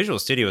or Visual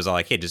Studio was all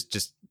like, hey,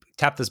 just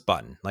tap this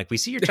button. Like, we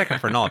see you're checking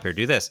for null up here,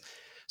 do this.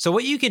 So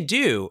what you can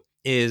do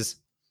is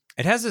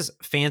it has this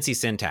fancy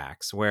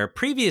syntax where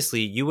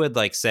previously you would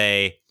like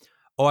say,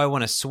 oh, I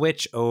want to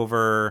switch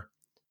over,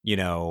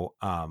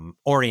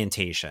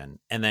 orientation.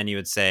 And then you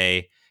would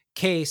say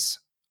case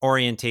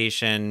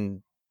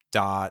orientation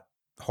dot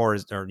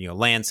horizontal or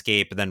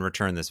landscape, and then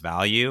return this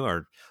value,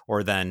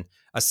 or then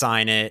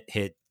assign it,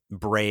 hit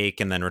break,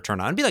 and then return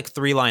on. It'd be like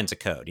 3 lines of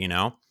code,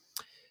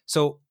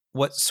 So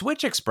what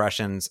switch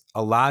expressions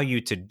allow you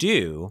to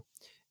do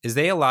is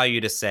they allow you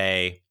to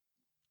say,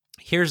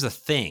 here's the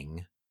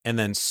thing, and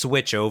then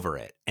switch over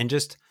it, and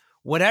just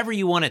whatever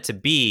you want it to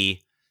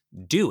be,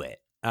 do it.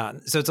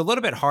 So it's a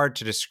little bit hard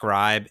to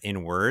describe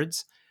in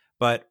words,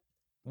 but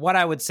what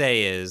I would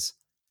say is,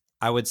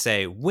 I would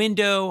say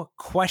window ?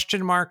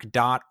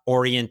 Dot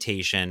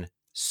orientation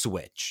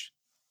switch.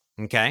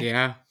 Okay.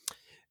 Yeah.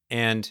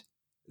 And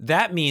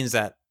that means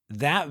that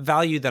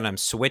value that I'm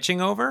switching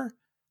over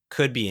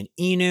could be an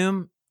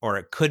enum or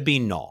it could be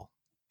null.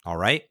 All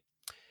right.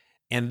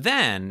 And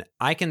then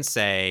I can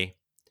say,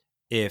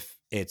 if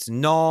it's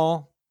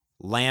null,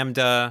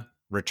 lambda,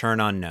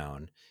 return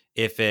unknown.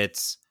 If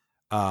it's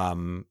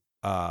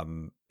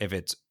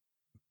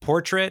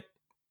portrait,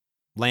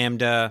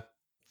 lambda,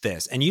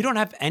 this. And you don't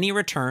have any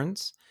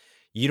returns.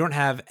 You don't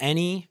have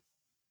any,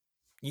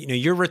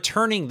 you're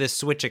returning this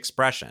switch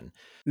expression.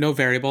 No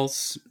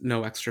variables,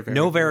 no extra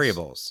variables. No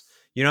variables.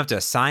 You don't have to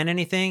assign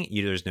anything.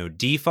 There's no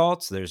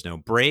defaults. There's no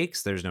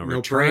breaks. There's no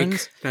returns.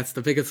 Break. That's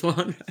the biggest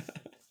one.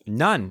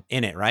 None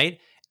in it, right?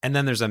 And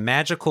then there's a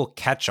magical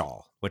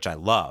catch-all, which I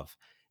love.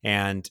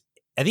 And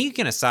I think you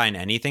can assign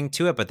anything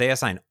to it, but they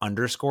assign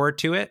underscore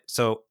to it.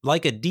 So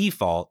like a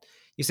default,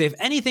 you say, if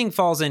anything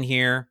falls in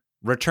here,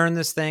 return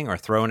this thing or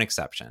throw an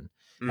exception.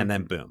 And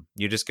then boom,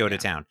 you just go to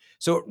town.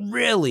 So it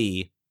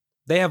really,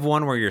 they have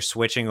one where you're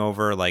switching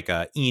over like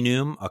a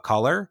enum, a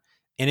color,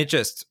 and it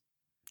just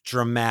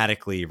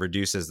dramatically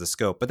reduces the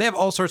scope. But they have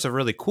all sorts of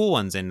really cool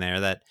ones in there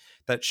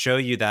that show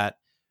you that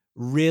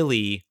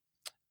really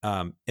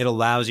it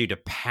allows you to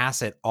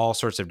pass it all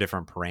sorts of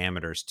different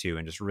parameters to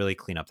and just really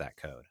clean up that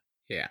code.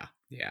 Yeah.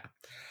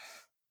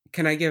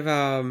 Can I give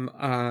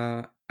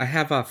I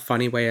have a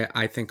funny way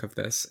I think of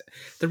this.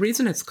 The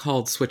reason it's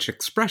called switch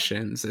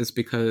expressions is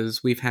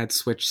because we've had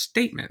switch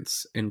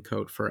statements in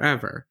code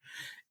forever.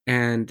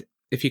 And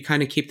if you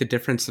kind of keep the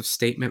difference of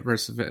statement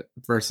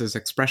versus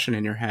expression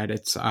in your head,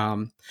 it's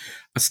a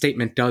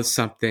statement does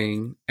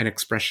something, an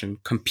expression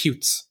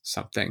computes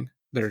something.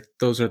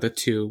 those are the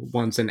two.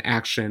 One's an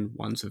action,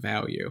 one's a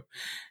value.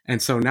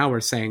 And so now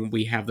we're saying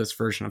we have this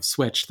version of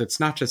switch that's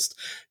not just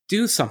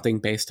do something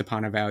based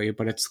upon a value,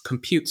 but it's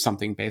compute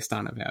something based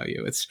on a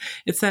value. It's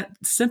that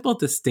simple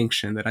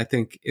distinction that I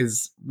think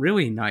is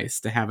really nice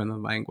to have in the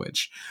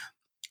language.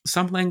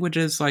 Some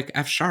languages like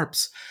F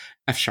sharps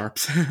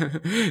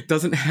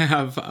doesn't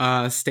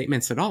have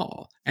statements at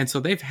all, and so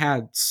they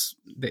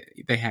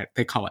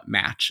call it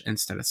match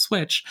instead of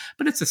switch,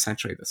 but it's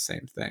essentially the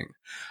same thing.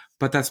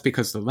 But that's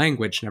because the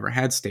language never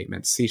had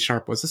statements. C#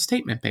 was a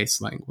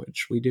statement-based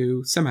language. We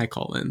do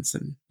semicolons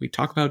and we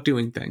talk about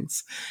doing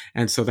things.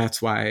 And so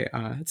that's why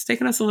it's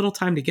taken us a little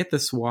time to get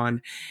this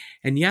one.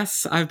 And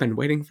yes, I've been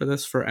waiting for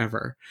this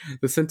forever.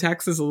 The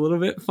syntax is a little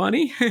bit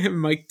funny. It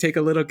might take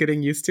a little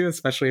getting used to,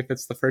 especially if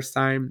it's the first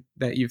time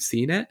that you've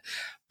seen it.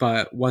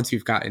 But once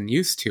you've gotten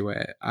used to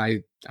it,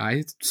 I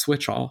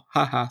switch all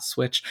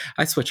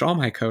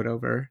my code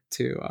over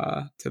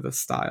to the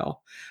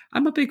style.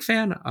 I'm a big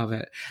fan of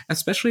it,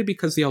 especially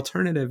because the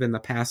alternative in the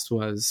past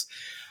was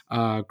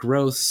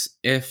gross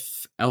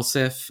if, else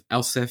if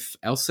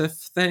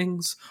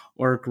things,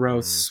 or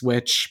gross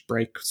switch,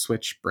 break,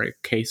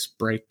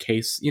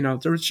 case. You know,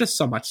 there was just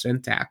so much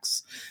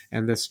syntax,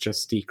 and this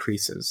just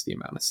decreases the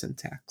amount of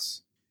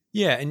syntax.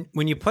 Yeah, and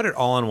when you put it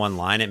all in one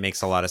line, it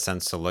makes a lot of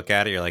sense to look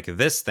at it. You're like,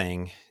 this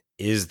thing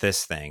is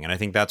this thing. And I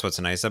think that's what's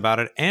nice about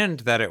it,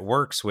 and that it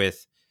works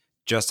with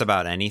just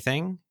about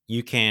anything.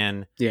 You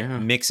can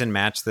mix and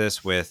match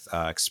this with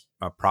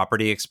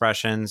property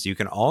expressions. You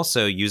can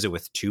also use it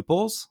with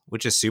tuples,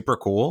 which is super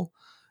cool.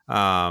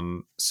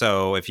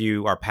 So if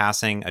you are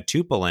passing a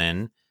tuple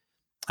in,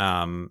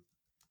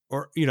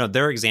 or, you know,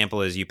 their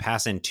example is you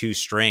pass in two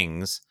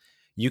strings,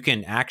 you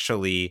can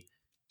actually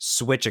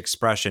switch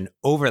expression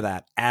over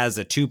that as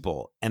a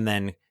tuple and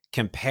then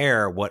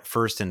compare what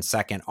first and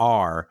second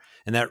are.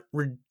 And that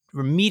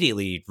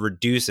immediately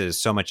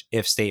reduces so much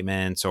if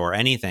statements or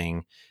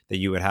anything that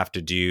you would have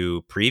to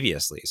do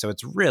previously. So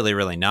it's really,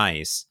 really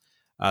nice.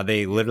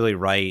 They literally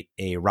write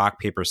a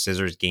rock, paper,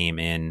 scissors game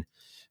in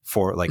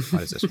for like,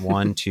 what is this?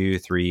 1, 2,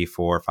 3,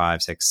 4,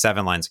 5, 6,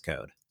 7 lines of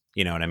code.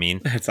 You know what I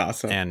mean? That's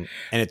awesome. And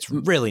it's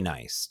really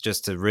nice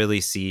just to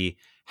really see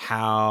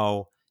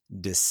how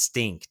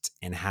distinct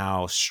and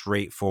how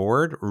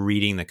straightforward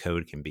reading the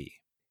code can be.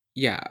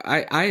 Yeah,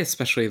 I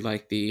especially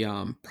like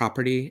the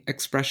property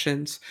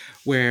expressions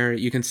where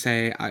you can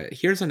say,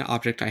 here's an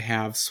object I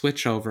have,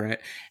 switch over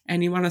it.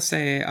 And you want to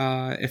say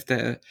if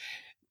the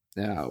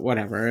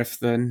whatever, if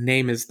the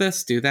name is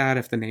this, do that.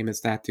 If the name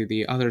is that, do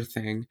the other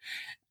thing.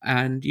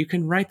 And you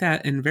can write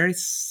that in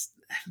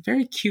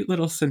very cute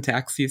little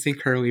syntax using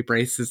curly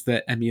braces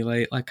that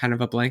emulate like kind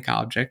of a blank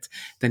object.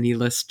 Then you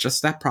list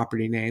just that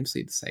property name. So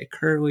you'd say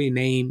curly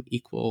name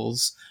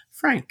equals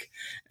Frank.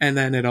 And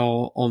then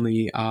it'll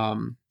only,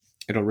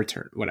 it'll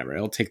return whatever.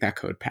 It'll take that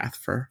code path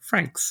for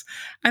Frank's.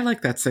 I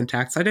like that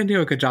syntax. I didn't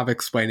do a good job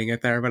explaining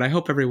it there, but I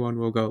hope everyone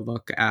will go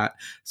look at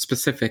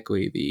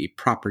specifically the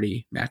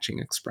property matching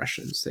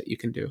expressions that you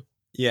can do.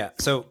 Yeah.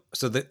 So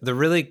the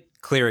really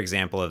clear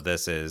example of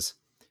this is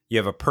you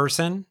have a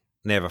person,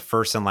 they have a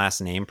first and last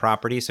name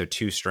property, so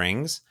 2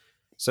 strings.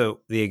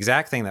 So the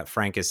exact thing that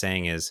Frank is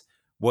saying is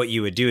what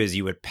you would do is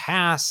you would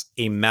pass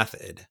a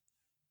method,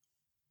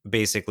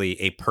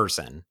 basically a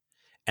person,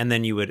 and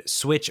then you would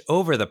switch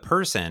over the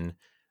person.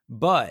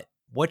 But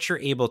what you're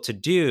able to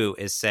do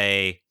is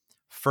say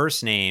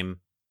first name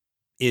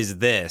is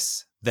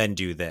this, then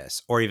do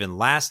this, or even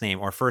last name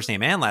or first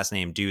name and last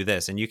name do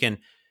this. And you're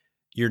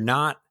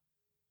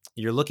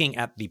looking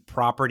at the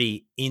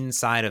property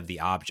inside of the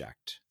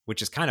object,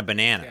 which is kind of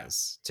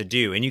bananas to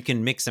do. And you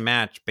can mix and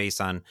match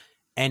based on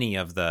any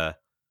of the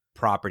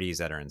properties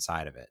that are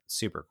inside of it.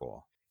 Super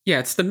cool. Yeah,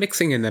 it's the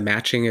mixing and the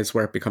matching is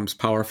where it becomes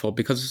powerful,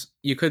 because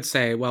you could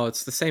say, well,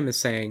 it's the same as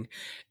saying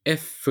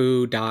if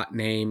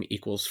foo.name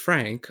equals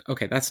Frank.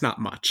 Okay, that's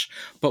not much.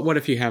 But what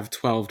if you have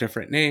 12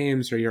 different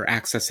names, or you're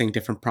accessing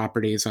different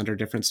properties under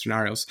different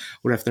scenarios?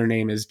 What if their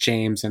name is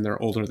James and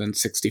they're older than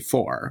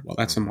 64? Well,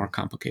 that's a more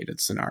complicated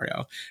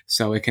scenario.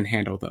 So it can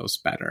handle those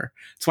better.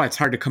 That's why it's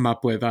hard to come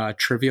up with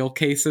trivial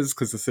cases,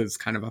 because this is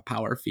kind of a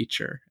power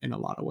feature in a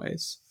lot of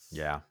ways.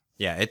 Yeah.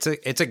 Yeah, it's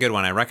a good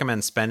one. I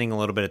recommend spending a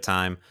little bit of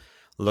time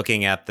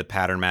looking at the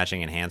pattern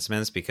matching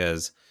enhancements,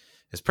 because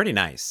it's pretty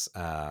nice.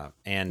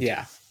 And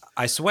yeah,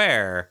 I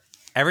swear,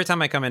 every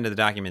time I come into the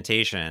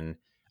documentation,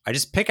 I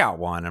just pick out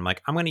one. I'm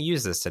like, I'm going to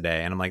use this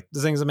today. And I'm like,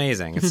 this thing's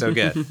amazing. It's so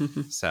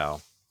good.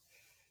 So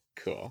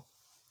cool.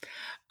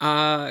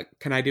 Can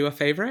I do a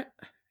favorite?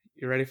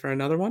 You ready for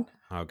another one?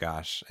 Oh,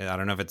 gosh. I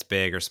don't know if it's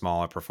big or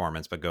small or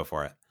performance, but go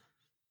for it.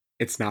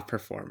 It's not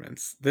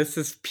performance. This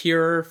is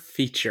pure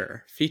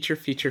feature.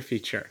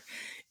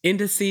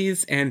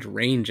 Indices and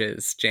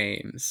ranges,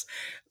 James.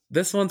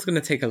 This one's going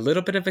to take a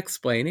little bit of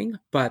explaining,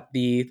 but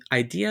the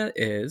idea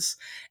is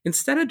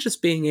instead of just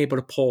being able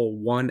to pull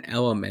one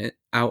element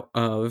out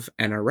of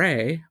an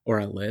array or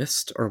a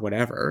list or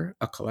whatever,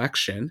 a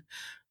collection,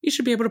 you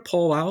should be able to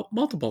pull out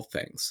multiple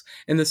things.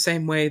 In the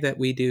same way that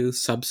we do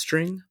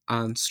substring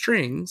on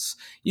strings,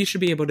 you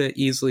should be able to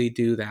easily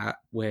do that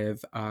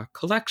with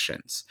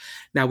collections.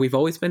 Now, we've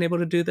always been able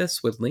to do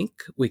this with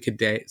LINQ. We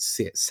could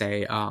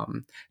say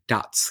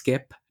dot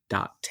skip,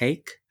 dot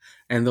take,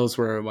 and those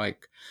were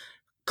like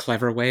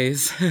clever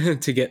ways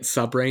to get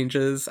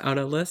subranges out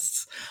of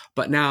lists.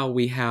 But now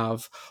we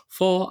have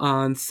full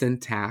on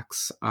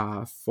syntax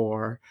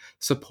for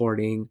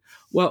supporting.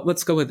 Well,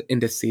 let's go with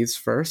indices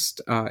first.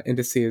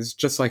 Indices,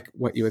 just like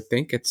what you would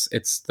think,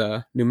 it's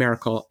the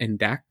numerical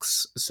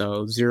index,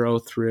 so 0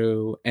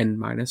 through n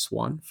minus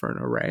 1 for an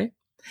array.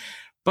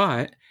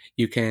 But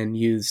you can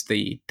use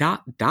the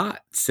dot dot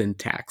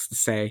syntax to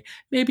say,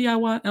 maybe I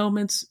want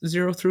elements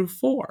 0 through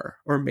 4,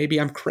 or maybe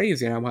I'm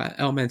crazy and I want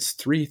elements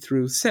 3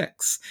 through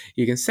 6.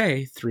 You can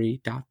say 3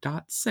 dot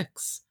dot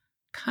 6.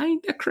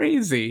 Kind of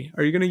crazy.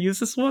 Are you going to use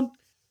this one?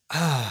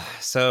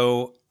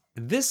 So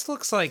this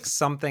looks like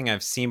something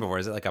I've seen before.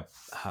 Is it like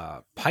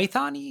a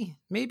Python-y,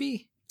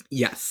 maybe?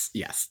 Yes.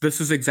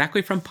 This is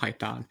exactly from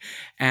Python.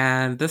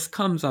 And this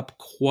comes up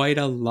quite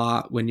a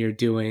lot when you're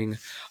doing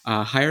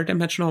higher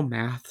dimensional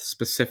math,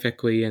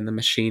 specifically in the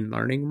machine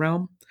learning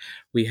realm.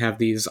 We have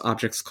these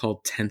objects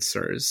called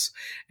tensors,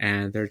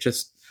 and they're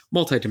just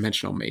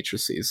multidimensional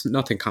matrices,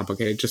 nothing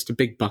complicated, just a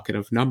big bucket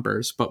of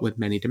numbers, but with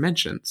many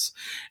dimensions.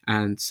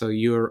 And so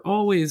you're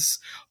always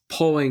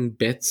pulling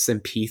bits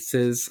and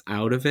pieces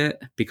out of it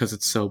because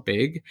it's so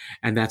big.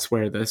 And that's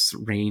where this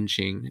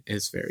ranging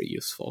is very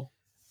useful.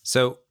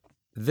 So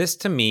this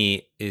to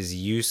me is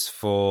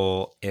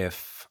useful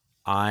if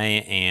I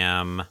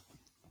am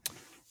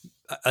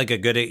like a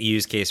good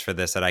use case for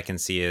this that I can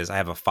see is I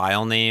have a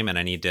file name and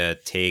I need to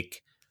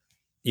take,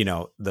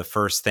 the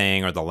first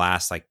thing or the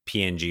last like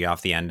PNG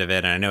off the end of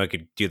it. And I know I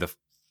could do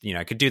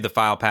I could do the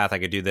file path. I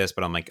could do this,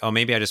 but I'm like, oh,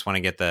 maybe I just want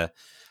to get the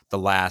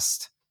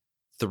last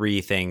 3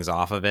 things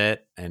off of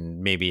it.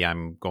 And maybe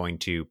I'm going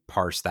to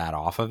parse that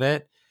off of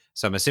it.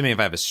 So I'm assuming if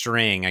I have a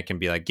string, I can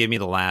be like, give me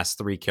the last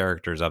 3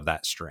 characters of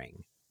that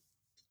string.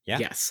 Yeah.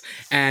 Yes.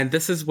 And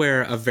this is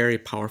where a very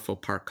powerful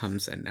part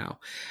comes in now.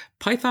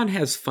 Python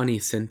has funny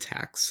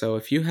syntax. So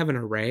if you have an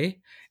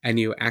array and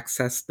you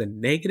access the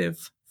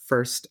negative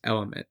first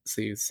element,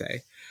 so you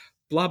say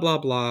blah, blah,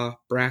 blah,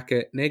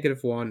 bracket,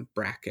 -1,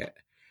 bracket.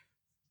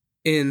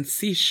 In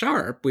C#,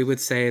 we would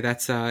say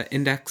that's an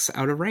index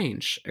out of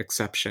range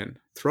exception.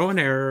 Throw an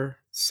error.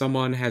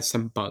 Someone has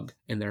some bug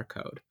in their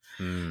code.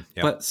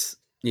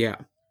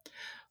 Yep.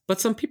 But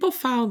some people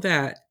found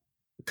that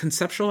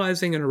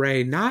conceptualizing an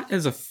array not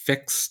as a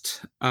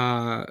fixed,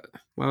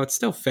 it's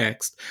still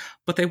fixed,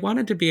 but they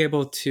wanted to be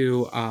able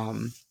to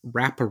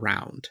wrap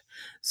around.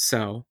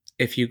 So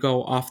if you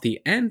go off the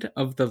end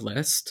of the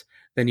list,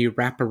 then you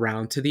wrap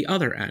around to the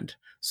other end.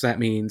 So that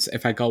means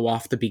if I go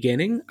off the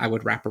beginning, I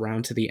would wrap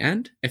around to the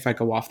end. If I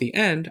go off the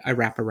end, I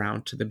wrap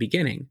around to the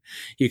beginning.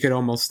 You could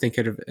almost think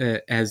of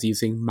it as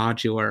using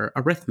modular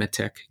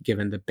arithmetic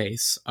given the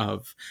base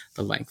of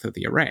the length of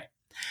the array.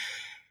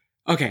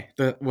 Okay,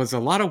 that was a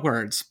lot of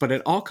words, but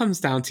it all comes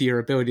down to your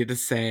ability to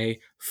say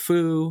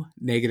foo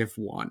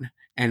 -1,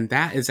 and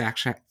that is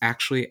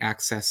actually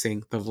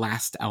accessing the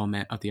last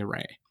element of the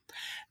array.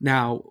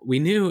 Now, we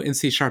knew in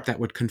C# that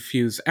would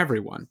confuse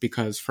everyone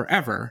because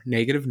forever,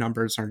 negative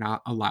numbers are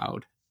not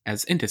allowed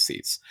as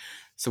indices.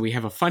 So we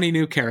have a funny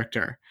new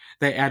character.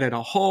 They added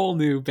a whole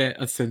new bit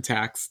of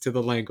syntax to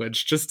the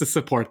language just to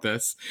support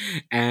this,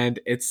 and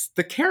it's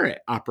the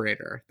caret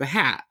operator, the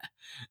hat.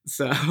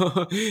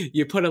 So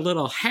you put a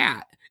little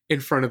hat in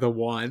front of the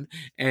 1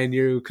 and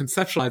you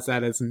conceptualize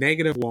that as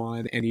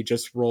 -1 and you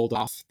just rolled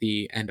off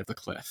the end of the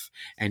cliff,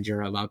 and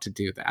you're allowed to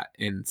do that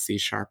in C#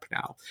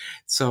 now.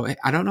 So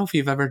I don't know if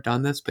you've ever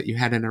done this, but you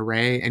had an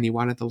array and you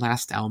wanted the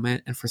last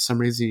element, and for some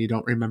reason you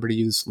don't remember to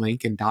use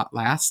LINQ and dot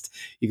last.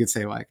 You could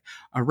say like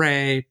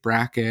array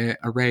bracket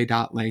array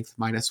dot length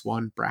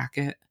 -1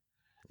 bracket.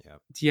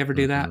 Yep. Do you ever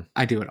do that?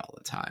 I do it all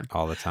the time.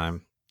 All the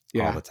time.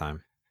 Yeah. All the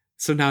time.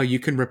 So now you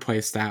can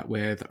replace that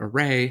with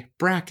array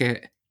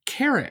bracket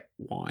caret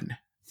 1.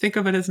 Think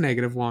of it as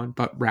 -1,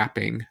 but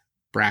wrapping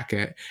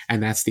bracket,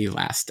 and that's the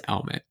last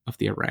element of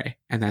the array.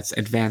 And that's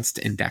advanced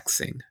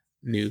indexing,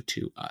 new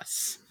to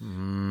us.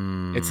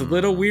 It's a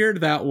little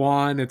weird, that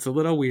one. It's a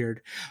little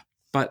weird.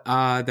 But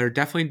they're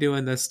definitely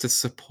doing this to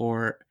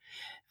support.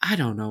 I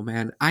don't know,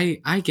 man.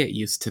 I get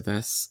used to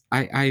this.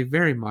 I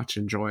very much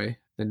enjoy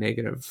the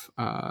negative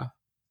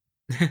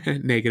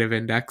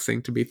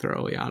indexing, to be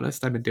thoroughly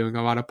honest. I've been doing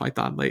a lot of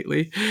Python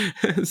lately,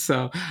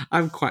 so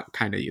I'm quite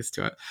kind of used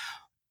to it.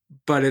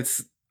 But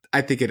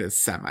I think it is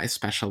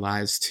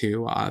semi-specialized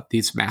to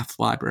these math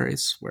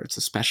libraries where it's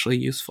especially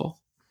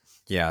useful.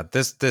 Yeah,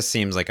 this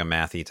seems like a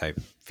mathy type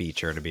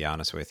feature, to be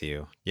honest with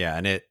you. Yeah,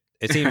 and it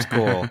seems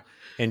cool.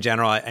 In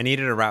general, I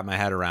needed to wrap my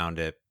head around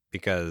it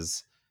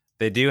because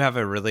they do have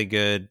a really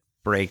good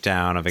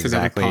breakdown of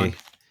exactly.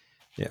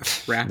 Yeah,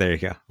 wrap. There you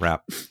go,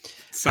 wrap.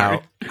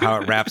 Sorry.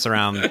 How it wraps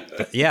around.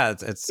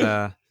 It's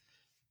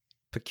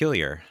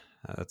peculiar.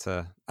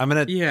 I'm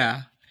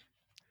gonna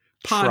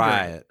ponder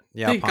try it.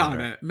 Yeah, think on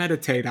it,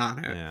 meditate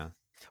on it. Yeah,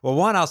 Well,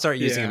 one I'll start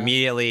using Yeah.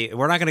 immediately.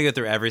 We're not going to go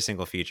through every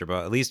single feature,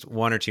 but at least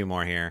one or two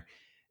more here.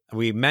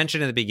 We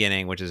mentioned in the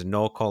beginning, which is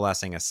null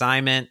coalescing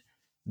assignment.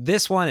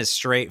 This one is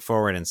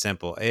straightforward and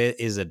simple. It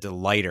is a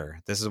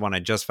delighter. This is one I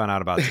just found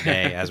out about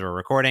today as we're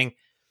recording.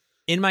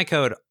 In my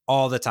code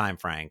all the time,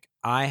 Frank,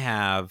 I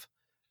have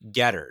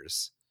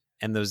getters,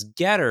 and those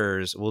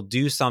getters will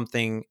do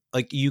something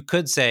like you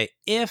could say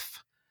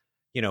if,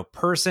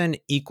 person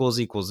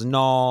equals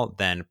null,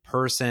 then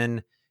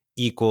person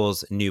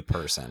equals new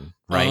person,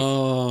 right?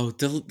 Oh,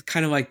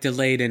 kind of like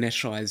delayed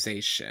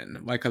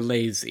initialization, like a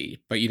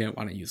lazy, but you didn't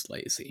want to use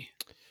lazy.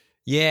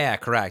 Yeah,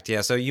 correct.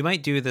 Yeah. So you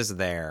might do this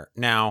there.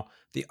 Now,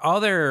 the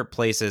other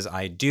places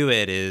I do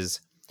it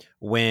is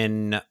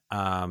when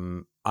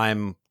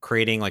I'm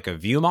creating like a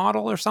view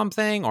model or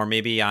something, or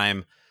maybe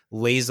I'm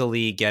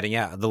lazily getting,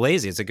 the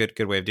lazy is a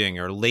good way of doing it,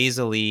 or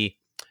lazily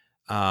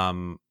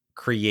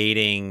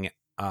creating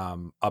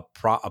a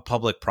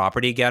public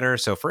property getter.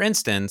 So for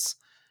instance,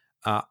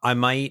 I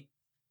might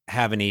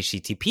have an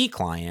HTTP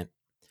client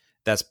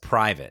that's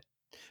private,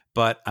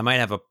 but I might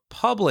have a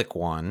public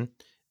one,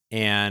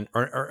 and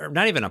or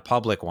not even a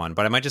public one,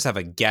 but I might just have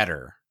a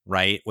getter,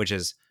 right? Which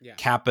is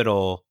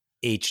capital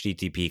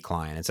HTTP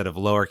client instead of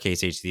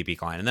lowercase HTTP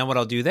client. And then what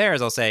I'll do there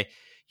is I'll say,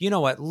 you know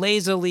what,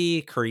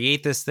 lazily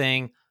create this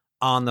thing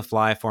on the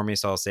fly for me.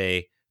 So I'll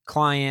say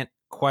client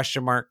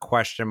question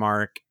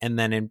mark, and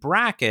then in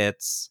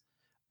brackets,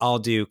 I'll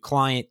do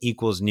client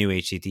equals new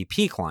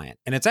HTTP client.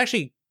 And it's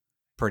actually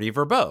pretty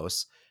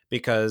verbose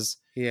because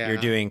you're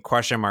doing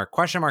question mark,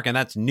 and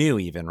that's new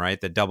even,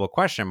 right? The double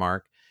question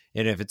mark.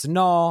 And if it's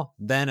null,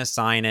 then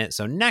assign it.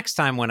 So next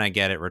time when I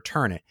get it,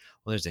 return it.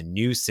 Well, there's a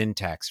new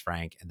syntax,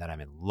 Frank, and that I'm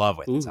in love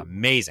with. Ooh. It's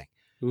amazing.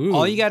 Ooh.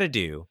 All you got to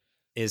do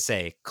is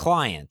say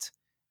client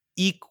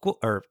equal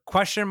or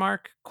question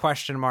mark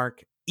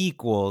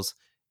equals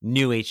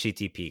new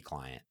HTTP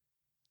client.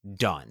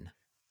 Done.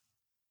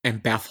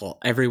 And baffle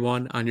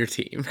everyone on your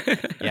team.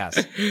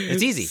 Yes,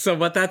 it's easy. So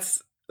what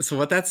that's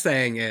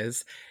saying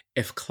is,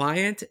 if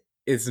client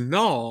is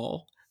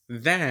null,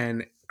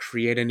 then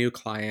create a new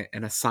client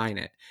and assign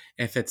it.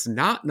 If it's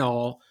not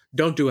null,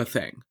 don't do a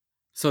thing.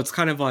 So it's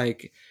kind of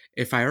like,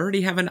 if I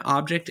already have an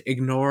object,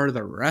 ignore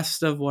the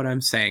rest of what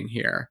I'm saying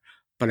here.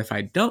 But if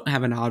I don't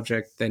have an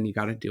object, then you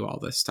got to do all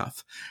this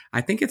stuff. I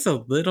think it's a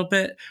little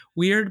bit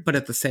weird, but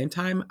at the same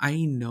time,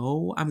 I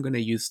know I'm going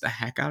to use the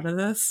heck out of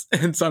this.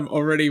 And so I'm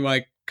already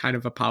like kind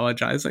of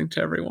apologizing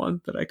to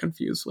everyone that I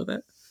confused with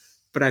it.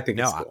 But I think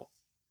it's cool.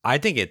 I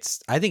think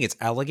it's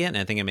elegant,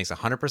 and I think it makes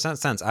 100%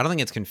 sense. I don't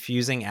think it's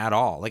confusing at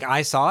all. Like,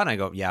 I saw it and I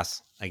go,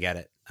 yes, I get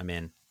it. I'm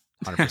in.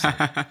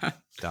 100%.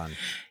 Done.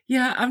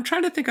 Yeah, I'm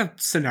trying to think of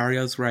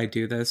scenarios where I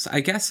do this. I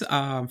guess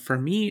for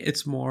me,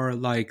 it's more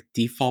like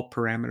default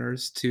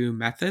parameters to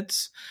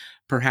methods.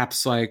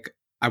 Perhaps like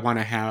I want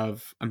to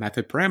have a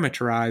method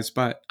parameterized,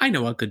 but I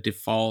know a good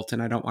default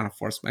and I don't want to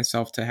force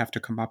myself to have to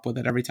come up with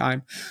it every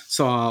time.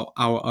 So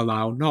I'll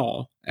allow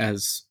null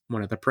as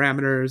one of the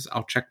parameters.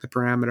 I'll check the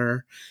parameter.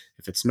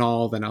 If it's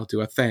null, then I'll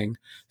do a thing.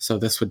 So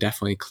this would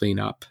definitely clean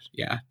up,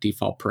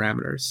 default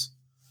parameters.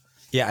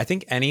 Yeah, I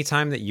think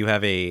anytime that you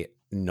have a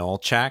null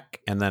check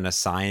and then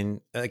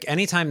assign, like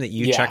anytime that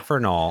you check for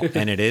null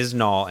and it is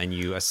null and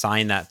you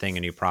assign that thing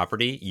a new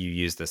property, you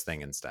use this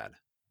thing instead.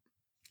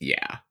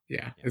 Yeah.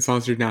 As long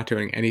as you're not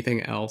doing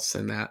anything else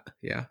in that.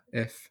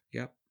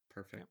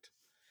 Perfect.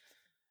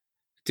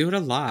 Do it a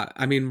lot.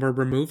 I mean, we're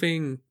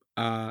removing,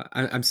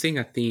 I'm seeing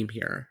a theme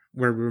here.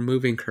 We're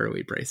removing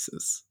curly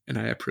braces, and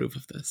I approve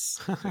of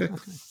this.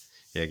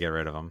 Yeah, get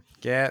rid of them.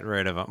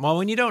 Well,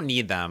 when you don't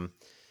need them,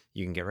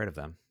 you can get rid of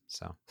them.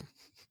 So,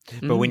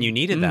 but when you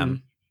needed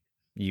them,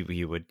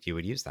 you would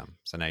use them.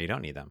 So now you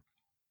don't need them.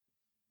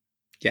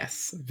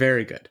 Yes,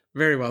 very good,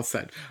 very well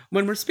said.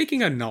 When we're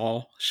speaking of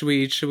null, should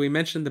we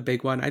mention the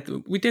big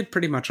one? We did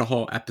pretty much a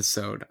whole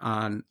episode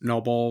on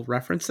null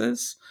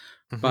references,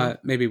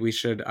 but maybe we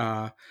should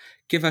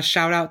give a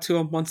shout out to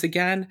them once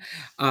again.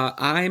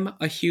 I'm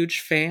a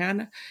huge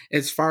fan.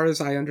 As far as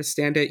I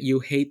understand it, you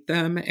hate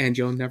them and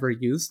you'll never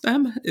use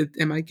them.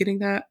 Am I getting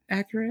that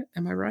accurate?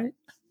 Am I right?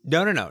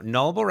 No.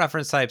 Nullable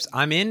reference types,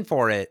 I'm in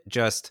for it.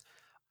 Just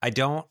I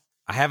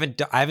haven't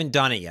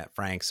done it yet,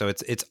 Frank. So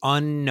it's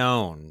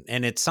unknown,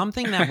 and it's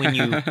something that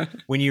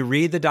when you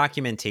read the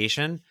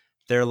documentation,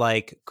 they're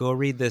like, go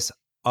read this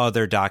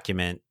other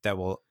document that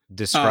will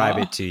describe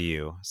it to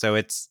you. So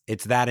it's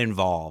that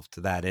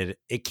involved that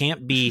it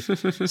can't be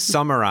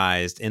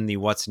summarized in the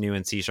what's new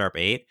in C#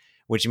 8,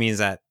 which means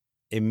that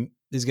it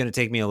is going to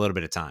take me a little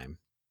bit of time.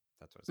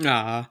 That's what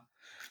it's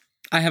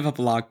I have a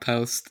blog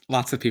post.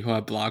 Lots of people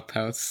have blog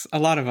posts. A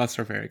lot of us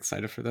are very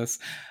excited for this.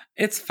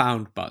 It's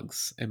found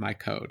bugs in my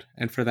code.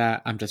 And for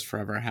that, I'm just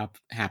forever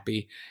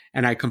happy.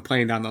 And I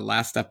complained on the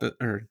last episode,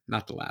 or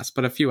not the last,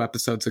 but a few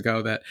episodes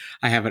ago that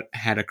I haven't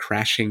had a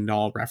crashing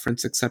null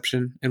reference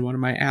exception in one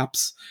of my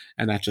apps.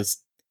 And that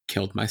just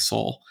killed my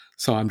soul.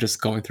 So I'm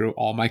just going through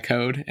all my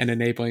code and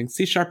enabling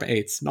C#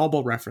 8's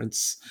nullable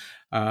reference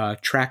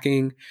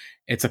tracking.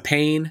 It's a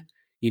pain.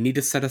 You need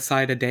to set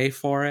aside a day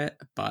for it,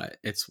 but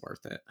it's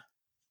worth it.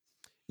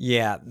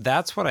 Yeah,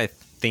 that's what I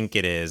think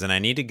it is. And I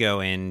need to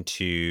go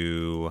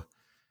into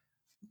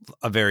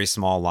a very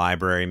small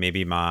library,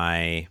 maybe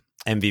my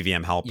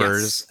MVVM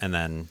helpers, Yes. and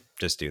then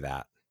just do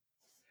that.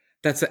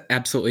 That's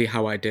absolutely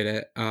how I did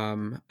it.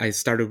 I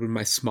started with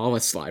my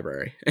smallest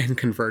library and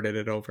converted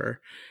it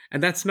over.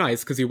 And that's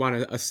nice because you want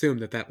to assume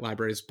that that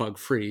library is bug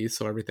free,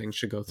 so everything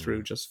should go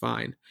through just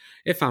fine.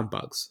 It found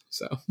bugs,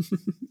 so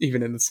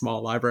even in the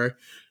small library.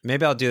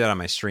 Maybe I'll do that on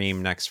my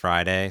stream next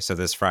Friday. So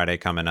this Friday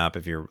coming up,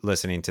 if you're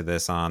listening to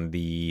this on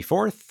the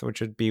 4th,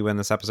 which would be when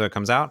this episode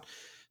comes out.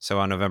 So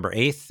on November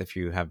 8th, if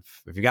you've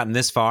gotten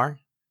this far,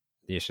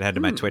 you should head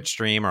to my Twitch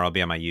stream, or I'll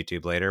be on my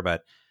YouTube later.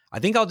 But I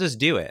think I'll just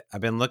do it.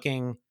 I've been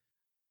looking.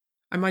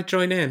 I might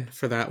join in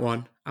for that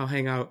one. I'll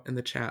hang out in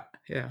the chat.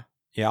 Yeah.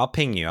 Yeah, I'll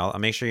ping you. I'll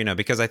make sure you know,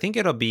 because I think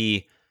it'll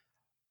be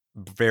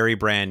very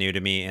brand new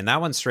to me. And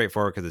that one's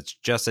straightforward because it's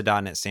just a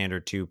 .NET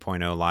Standard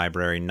 2.0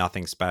 library,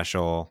 nothing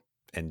special,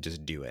 and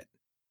just do it.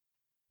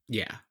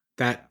 Yeah,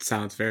 that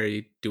sounds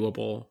very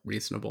doable,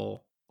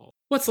 reasonable.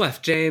 What's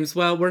left, James?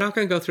 Well, we're not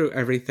going to go through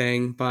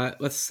everything, but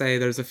let's say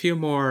there's a few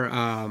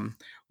more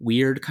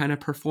weird kind of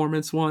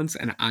performance ones,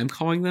 and I'm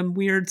calling them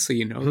weird, so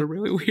you know they're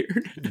really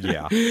weird.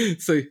 Yeah.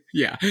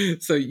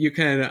 So you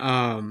can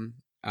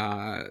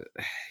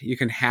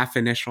half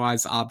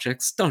initialize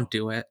objects. Don't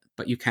do it,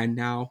 but you can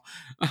now.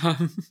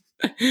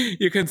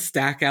 You can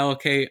stack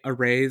allocate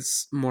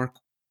arrays more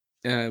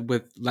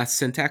with less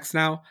syntax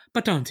now,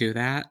 but don't do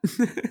that.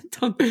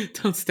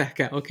 don't stack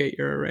allocate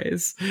your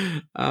arrays.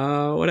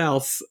 What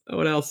else?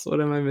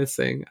 What am I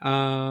missing?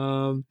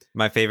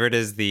 My favorite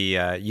is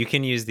the you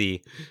can use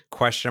the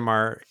question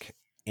mark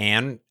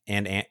and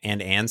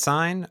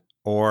sign,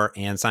 or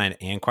and sign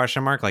and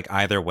question mark. Like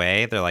either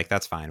way, they're like,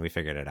 that's fine. We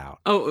figured it out.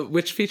 Oh,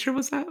 which feature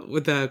was that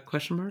with the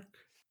question mark?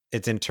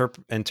 It's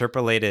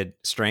interpolated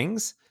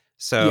strings.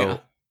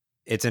 So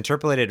it's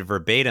interpolated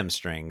verbatim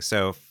strings.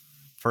 So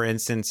for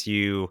instance,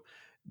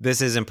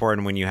 this is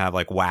important when you have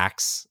like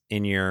wax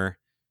in your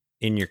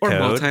code. Or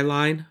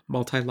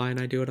multi-line.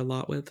 I do it a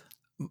lot with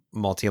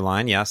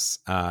multi-line. Yes.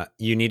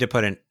 You need to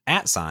put an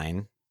 @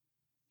 sign,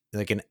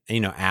 like an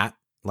at,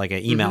 like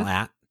an email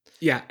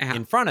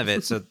in front of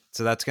it. So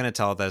that's going to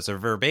tell that it's a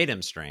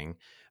verbatim string.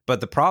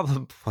 But the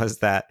problem was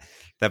that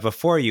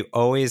before you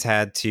always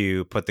had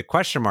to put the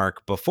question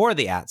mark before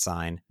the @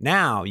 sign.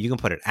 Now you can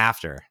put it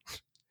after.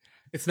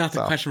 It's not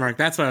the question mark.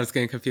 That's what I was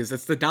getting confused.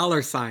 It's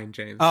the $sign,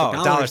 James. Oh,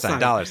 dollar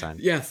sign.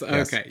 Yes.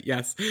 Okay.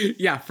 Yes.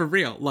 Yeah, for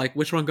real. Like,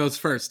 which one goes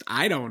first?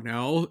 I don't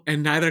know.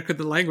 And neither could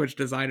the language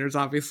designers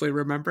obviously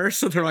remember.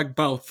 So they're like,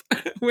 both.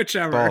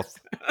 Whichever.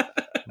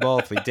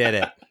 Both. We did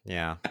it.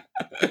 Yeah.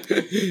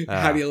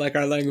 How do you like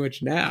our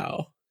language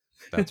now?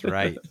 That's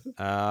right.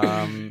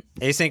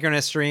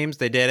 Asynchronous streams,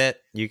 they did it.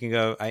 You can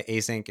go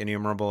async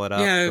enumerable it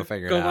up. Yeah, go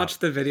figure it out. Go watch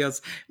the videos.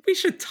 We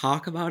should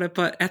talk about it,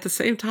 but at the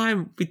same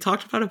time, we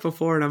talked about it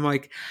before, and I'm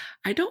like,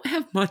 I don't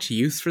have much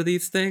use for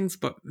these things,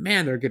 but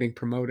man, they're getting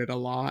promoted a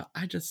lot.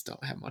 I just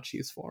don't have much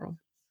use for them.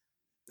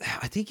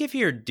 I think if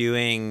you're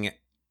doing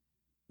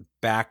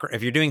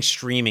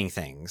streaming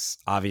things,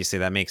 obviously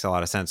that makes a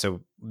lot of sense.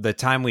 So the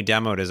time we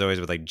demoed is always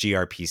with like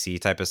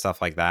gRPC type of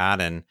stuff like that,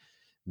 and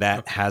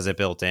that has it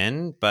built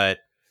in, but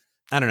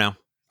I don't know.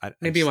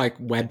 Maybe like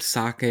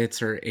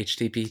WebSockets or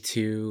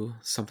HTTP2,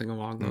 something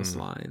along those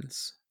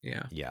lines.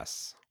 Yeah.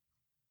 Yes.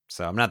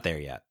 So I'm not there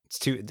yet.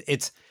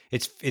 It's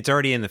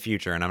already in the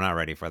future, and I'm not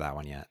ready for that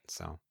one yet.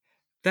 So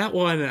that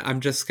one,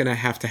 I'm just going to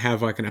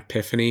have like an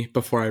epiphany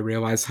before I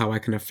realize how I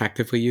can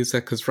effectively use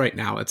it. Because right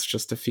now it's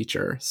just a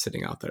feature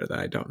sitting out there that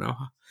I don't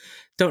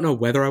know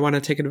whether I want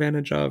to take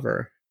advantage of,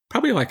 or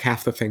probably like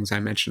half the things I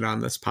mentioned on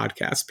this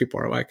podcast.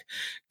 People are like,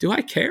 do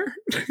I care?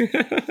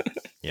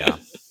 Yeah.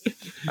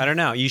 I don't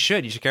know. You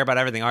should care about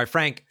everything. All right,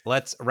 Frank,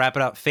 let's wrap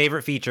it up.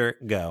 Favorite feature,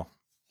 go.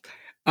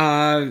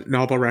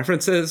 Nullable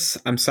references.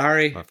 I'm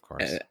sorry. Of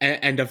course.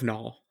 End of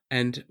null.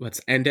 And let's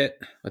end it.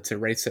 Let's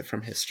erase it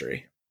from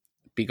history.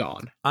 Be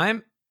gone.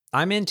 I'm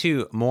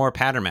into more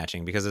pattern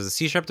matching because as a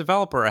C#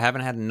 developer, I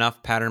haven't had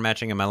enough pattern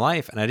matching in my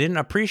life, and I didn't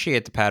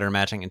appreciate the pattern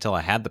matching until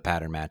I had the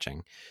pattern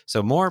matching.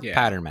 So more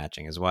pattern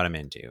matching is what I'm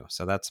into.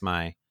 So that's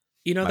my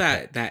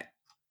that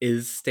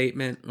is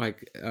statement,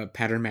 like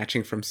pattern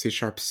matching from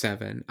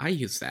C#7. I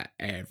use that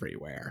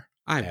everywhere.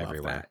 I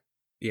love that.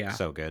 Yeah.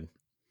 So good.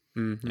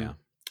 Mm-hmm. Yeah.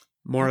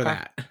 More of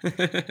that.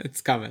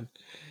 It's coming.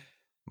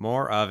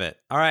 More of it.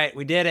 All right.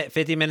 We did it.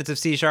 50 minutes of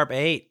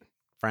C#8.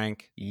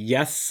 Frank.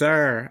 Yes,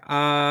 sir.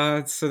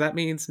 So that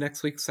means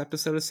next week's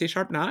episode of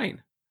C#9.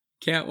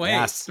 Can't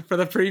wait for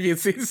the preview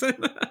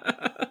season.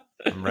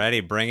 I'm ready.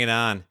 Bring it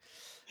on.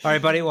 All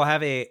right, buddy. We'll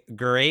have a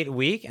great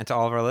week. And to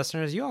all of our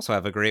listeners, you also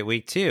have a great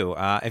week, too.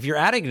 If you're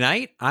at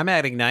Ignite, I'm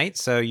at Ignite,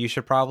 so you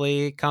should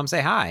probably come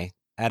say hi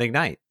at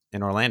Ignite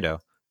in Orlando,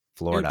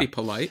 Florida. Be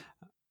polite.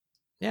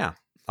 Yeah.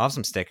 I'll have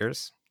some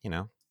stickers.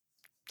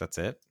 That's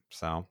it.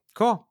 So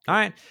cool. All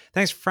right.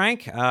 Thanks,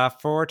 Frank,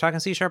 for talking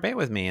C#8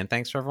 with me. And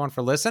thanks for everyone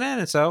for listening.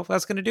 And so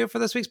that's going to do it for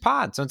this week's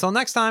pod. So until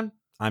next time,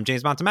 I'm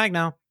James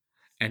Montemagno.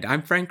 And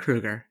I'm Frank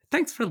Krueger.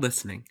 Thanks for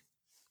listening.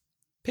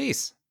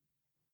 Peace.